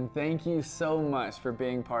Tebow, and thank you so much for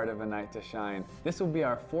being part of A Night to Shine. This will be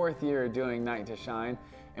our 4th year doing Night to Shine,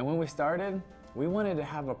 and when we started, we wanted to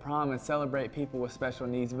have a prom and celebrate people with special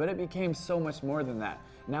needs, but it became so much more than that.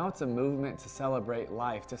 Now it's a movement to celebrate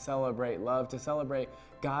life, to celebrate love, to celebrate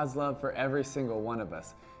God's love for every single one of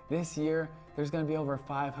us. This year, there's going to be over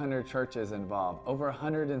 500 churches involved, over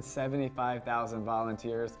 175,000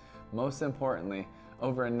 volunteers. Most importantly,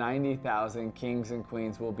 over 90,000 kings and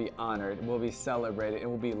queens will be honored, will be celebrated, and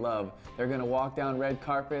will be loved. They're going to walk down red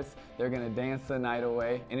carpets, they're going to dance the night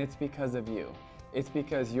away, and it's because of you. It's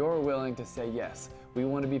because you're willing to say, yes, we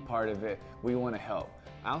want to be part of it, we want to help.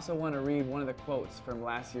 I also want to read one of the quotes from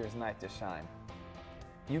last year's Night to Shine.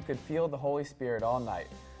 You could feel the Holy Spirit all night,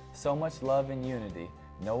 so much love and unity.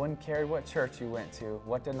 No one cared what church you went to,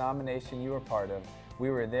 what denomination you were part of. We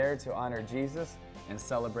were there to honor Jesus and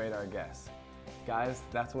celebrate our guests. Guys,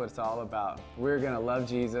 that's what it's all about. We're going to love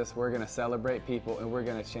Jesus, we're going to celebrate people, and we're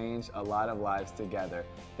going to change a lot of lives together.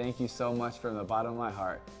 Thank you so much from the bottom of my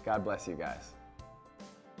heart. God bless you guys.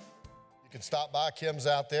 You can stop by. Kim's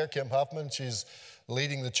out there, Kim Huffman. She's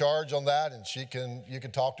leading the charge on that, and you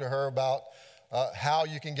can talk to her about how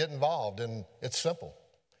you can get involved. And it's simple.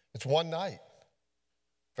 It's one night,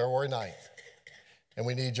 February 9th, and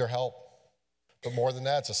we need your help. But more than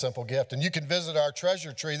that, it's a simple gift. And you can visit our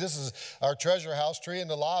treasure tree. This is our treasure house tree in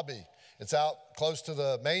the lobby. It's out close to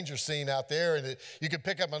the manger scene out there, and you can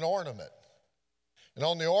pick up an ornament. And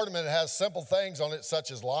on the ornament, it has simple things on it, such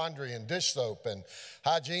as laundry and dish soap and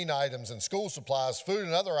hygiene items and school supplies, food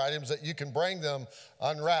and other items that you can bring them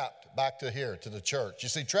unwrapped back to here, to the church. You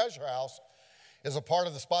see, Treasure House is a part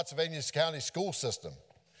of the Spotsylvania County school system.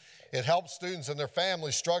 It helps students and their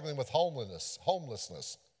families struggling with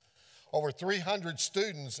homelessness. Over 300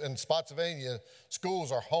 students in Spotsylvania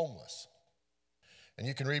schools are homeless. And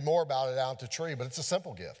you can read more about it out at the tree, but it's a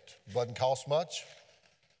simple gift. It doesn't cost much.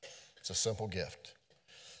 It's a simple gift.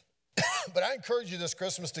 But I encourage you this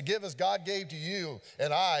Christmas to give as God gave to you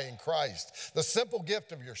and I in Christ. The simple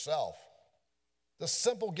gift of yourself. The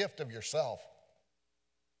simple gift of yourself.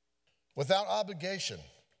 Without obligation,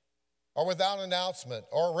 or without announcement,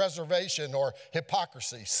 or reservation, or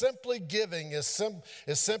hypocrisy. Simply giving is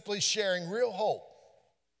simply sharing real hope.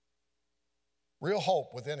 Real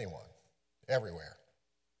hope with anyone, everywhere.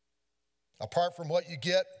 Apart from what you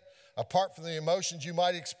get, apart from the emotions you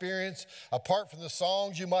might experience, apart from the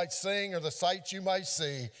songs you might sing or the sights you might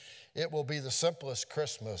see, it will be the simplest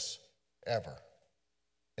Christmas ever.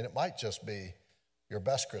 And it might just be your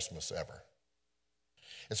best Christmas ever.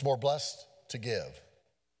 It's more blessed to give.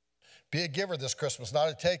 Be a giver this Christmas, not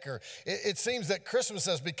a taker. It seems that Christmas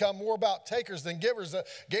has become more about takers than givers.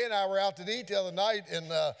 Gay and I were out to eat the other night,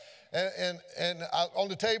 and on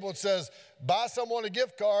the table it says, buy someone a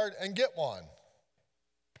gift card and get one.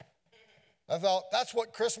 I thought, that's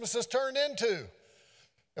what Christmas has turned into.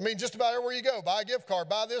 I mean, just about everywhere you go, buy a gift card,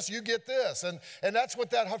 buy this, you get this. And that's what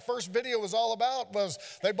that first video was all about, was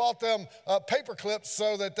they bought them paper clips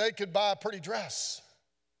so that they could buy a pretty dress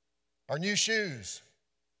or new shoes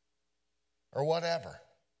or whatever.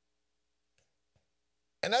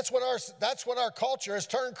 And that's what our culture has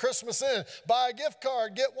turned Christmas in. Buy a gift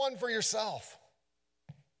card, get one for yourself.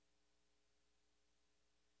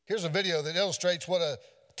 Here's a video that illustrates what a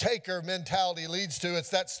taker mentality leads to. It's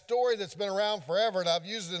that story that's been around forever, and I've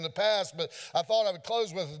used it in the past, but I thought I would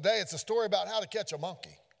close with it today. It's a story about how to catch a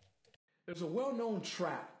monkey. There's a well-known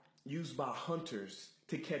trap used by hunters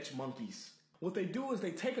to catch monkeys. What they do is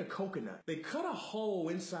they take a coconut, they cut a hole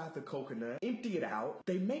inside the coconut, empty it out,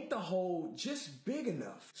 they make the hole just big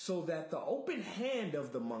enough so that the open hand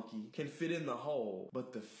of the monkey can fit in the hole,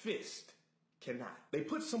 but the fist cannot. They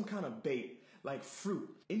put some kind of bait, like fruit,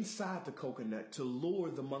 inside the coconut to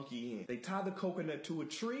lure the monkey in. They tie the coconut to a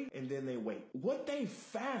tree and then they wait. What they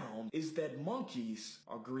found is that monkeys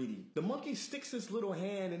are greedy. The monkey sticks his little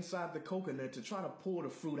hand inside the coconut to try to pull the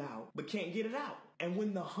fruit out, but can't get it out. And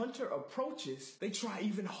when the hunter approaches, they try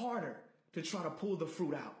even harder to try to pull the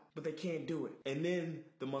fruit out, but they can't do it. And then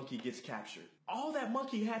the monkey gets captured. All that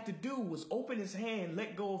monkey had to do was open his hand,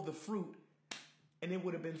 let go of the fruit, and it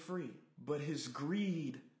would have been free. But his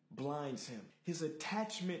greed blinds him. His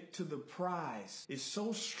attachment to the prize is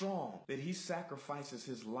so strong that he sacrifices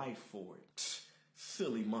his life for it.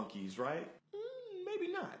 Silly monkeys, right?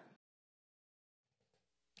 Maybe not.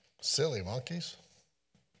 Silly monkeys?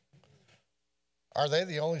 Are they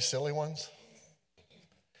the only silly ones?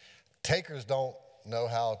 Takers don't know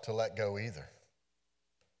how to let go either.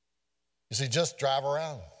 You see, just drive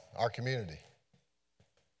around our community.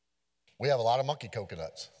 We have a lot of monkey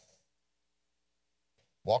coconuts.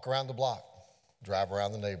 Walk around the block, drive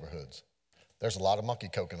around the neighborhoods. There's a lot of monkey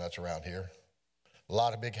coconuts around here, a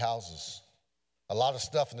lot of big houses, a lot of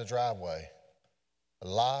stuff in the driveway, a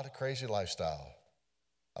lot of crazy lifestyle,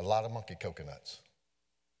 a lot of monkey coconuts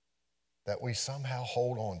that we somehow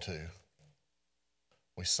hold on to.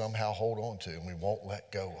 We somehow hold on to and we won't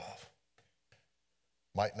let go of.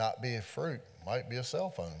 Might not be a fruit, might be a cell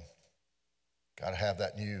phone. Got to have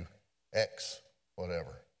that new X,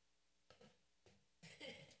 whatever.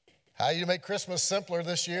 How you make Christmas simpler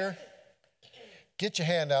this year? Get your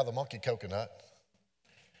hand out of the monkey coconut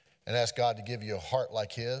and ask God to give you a heart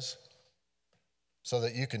like his so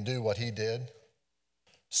that you can do what he did.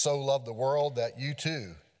 So love the world that you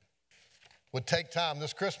too would take time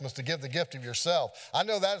this Christmas to give the gift of yourself. I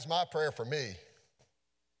know that is my prayer for me.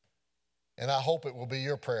 And I hope it will be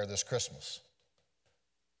your prayer this Christmas.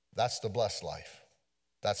 That's the blessed life.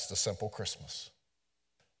 That's the simple Christmas.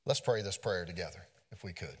 Let's pray this prayer together, if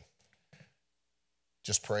we could.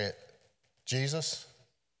 Just pray it. Jesus,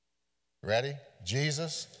 ready?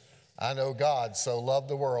 Jesus, I know God so loved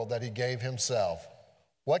the world that he gave himself.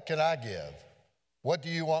 What can I give? What do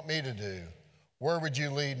you want me to do? Where would you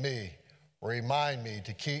lead me? Remind me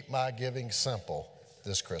to keep my giving simple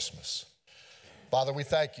this Christmas. Father, we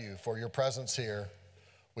thank you for your presence here.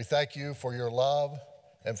 We thank you for your love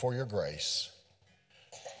and for your grace.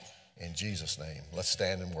 In Jesus' name, let's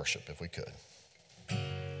stand and worship if we could.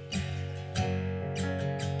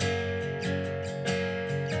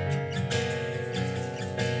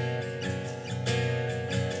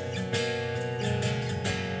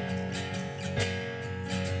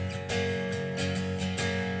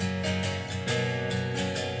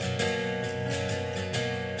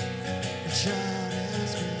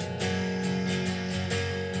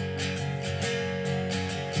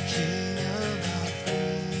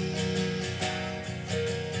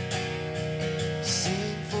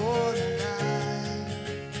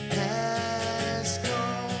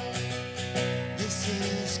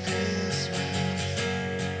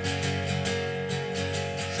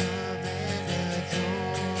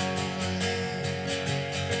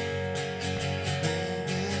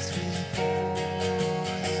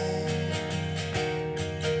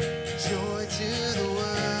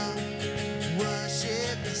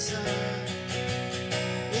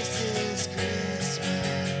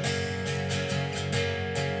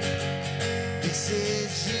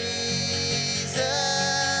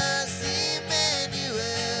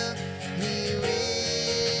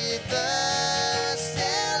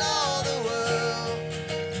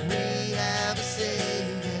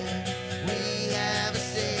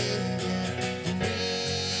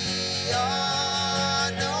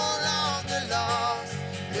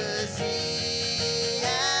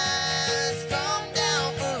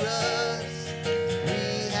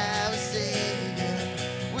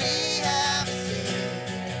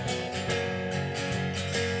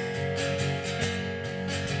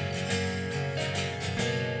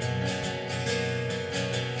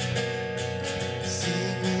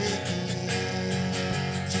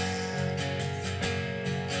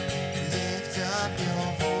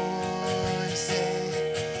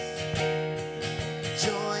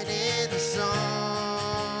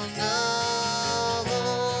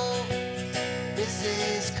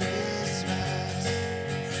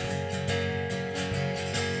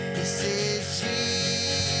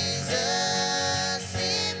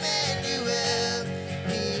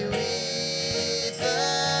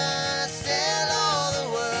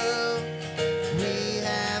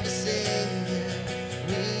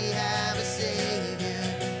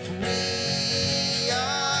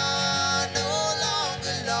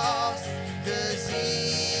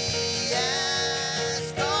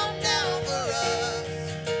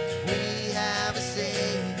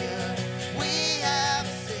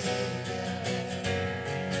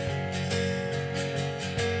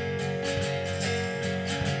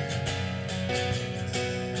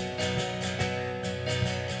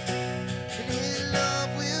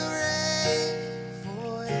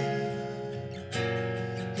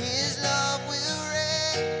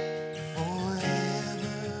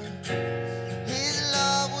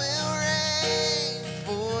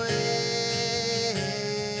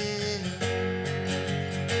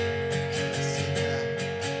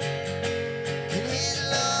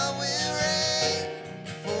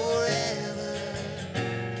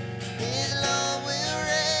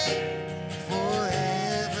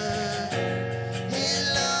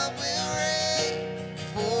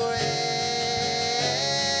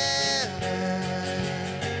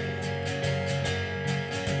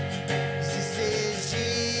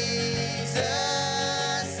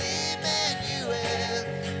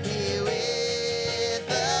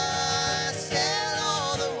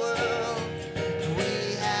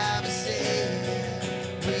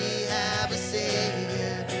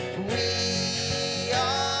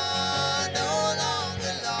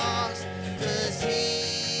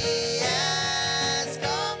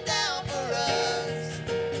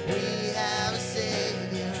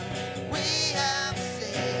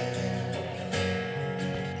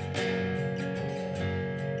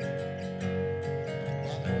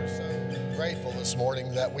 this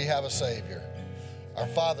morning that we have a Savior. Our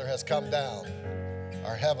Father has come down,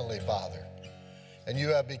 our Heavenly Father, and you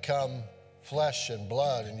have become flesh and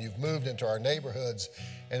blood, and you've moved into our neighborhoods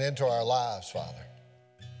and into our lives, Father.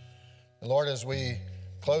 And Lord, as we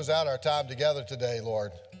close out our time together today,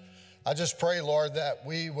 Lord, I just pray, Lord, that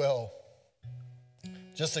we will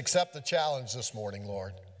just accept the challenge this morning,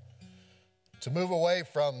 Lord, to move away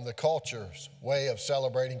from the culture's way of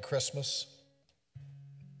celebrating Christmas.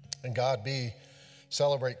 And God,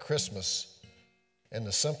 celebrate Christmas in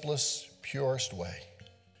the simplest, purest way,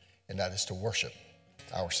 and that is to worship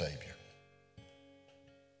our Savior.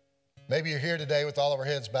 Maybe you're here today with all of our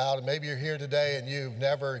heads bowed, and maybe you're here today and you've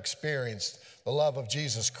never experienced the love of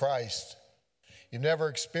Jesus Christ. You've never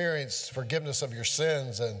experienced forgiveness of your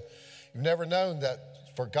sins, and you've never known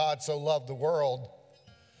that for God so loved the world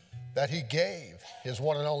that he gave his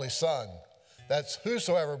one and only Son, that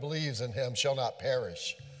whosoever believes in him shall not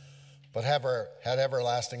perish, but have had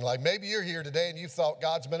everlasting life. Maybe you're here today and you thought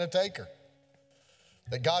God's been a taker,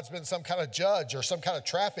 that God's been some kind of judge or some kind of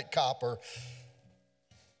traffic cop, but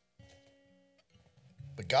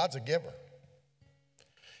God's a giver.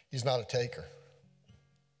 He's not a taker.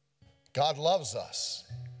 God loves us.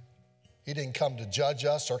 He didn't come to judge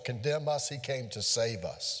us or condemn us. He came to save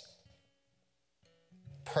us.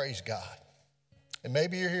 Praise God. And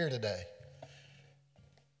maybe you're here today,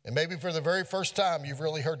 and maybe for the very first time you've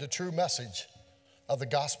really heard the true message of the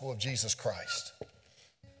gospel of Jesus Christ.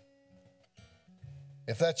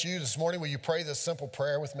 If that's you this morning, will you pray this simple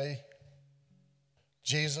prayer with me?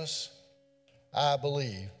 Jesus, I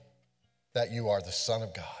believe that you are the Son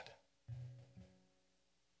of God.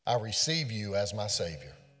 I receive you as my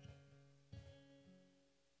Savior.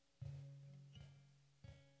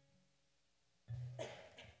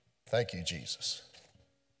 Thank you, Jesus,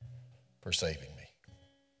 for saving me.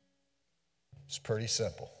 It's pretty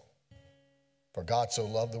simple. For God so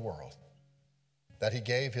loved the world that he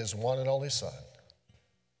gave his one and only Son,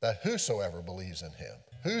 that whosoever believes in him,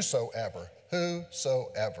 whosoever.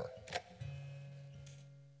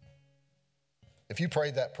 If you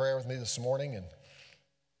prayed that prayer with me this morning and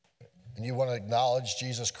you want to acknowledge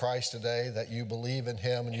Jesus Christ today, that you believe in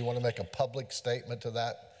him, and you want to make a public statement to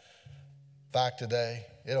that fact today,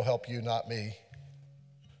 it'll help you, not me.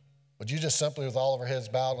 Would you just simply, with all of our heads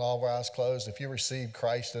bowed and all of our eyes closed, if you received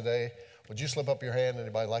Christ today, would you slip up your hand?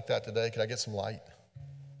 Anybody like that today? Could I get some light?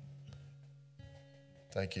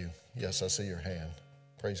 Thank you. Yes, I see your hand.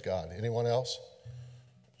 Praise God. Anyone else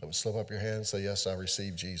that would slip up your hand and say, yes, I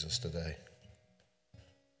received Jesus today?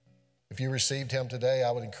 If you received him today, I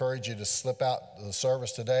would encourage you to slip out of the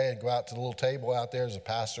service today and go out to the little table out there. There's a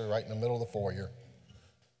pastor right in the middle of the foyer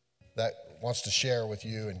that wants to share with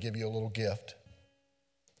you and give you a little gift.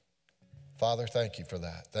 Father, thank you for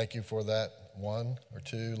that. Thank you for that one or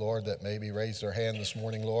two, Lord, that maybe raised their hand this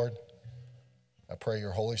morning, Lord. I pray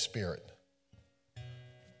your Holy Spirit,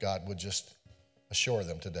 God, would just assure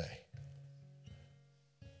them today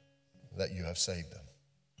that you have saved them.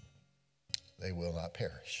 They will not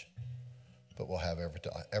perish, but will have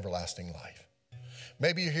everlasting life.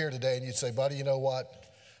 Maybe you're here today and you'd say, buddy, you know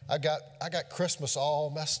what? I got Christmas all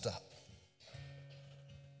messed up.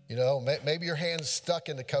 You know, maybe your hand's stuck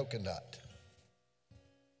in the coconut.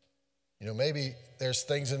 You know, maybe there's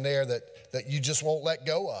things in there that you just won't let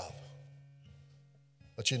go of.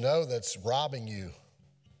 But you know that's robbing you.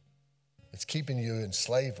 It's keeping you in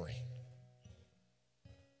slavery.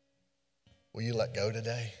 Will you let go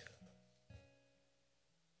today?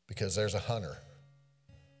 Because there's a hunter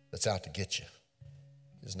that's out to get you.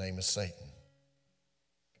 His name is Satan.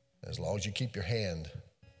 As long as you keep your hand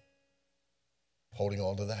holding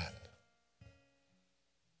on to that,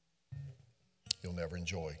 you'll never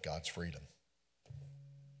enjoy God's freedom.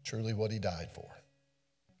 Truly what he died for.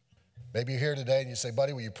 Maybe you're here today and you say,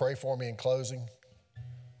 buddy, will you pray for me in closing?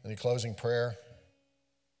 Any closing prayer?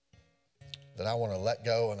 That I want to let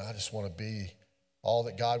go and I just want to be all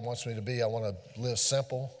that God wants me to be. I want to live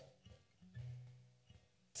simple.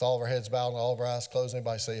 With all of our heads bowed and all of our eyes closed.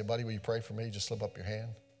 Anybody say, buddy, will you pray for me? Just slip up your hand.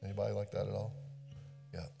 Anybody like that at all?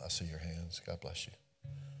 Yeah, I see your hands. God bless you.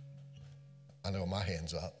 I know my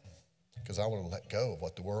hand's up because I want to let go of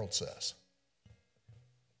what the world says.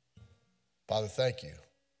 Father, thank you,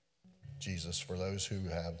 Jesus, for those who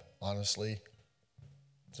have honestly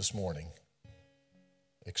this morning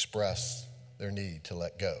expressed their need to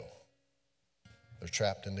let go. They're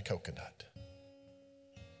trapped in the coconut.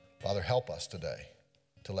 Father, help us today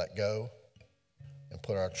to let go and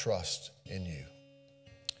put our trust in you.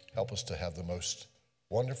 Help us to have the most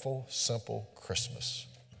wonderful, simple Christmas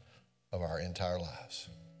of our entire lives.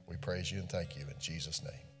 We praise you and thank you in Jesus'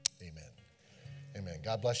 name. Amen. Amen.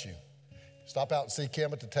 God bless you. Stop out and see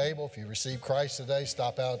Kim at the table. If you receive Christ today,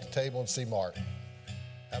 stop out at the table and see Mark.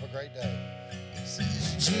 Have a great day.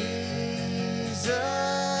 Jesus.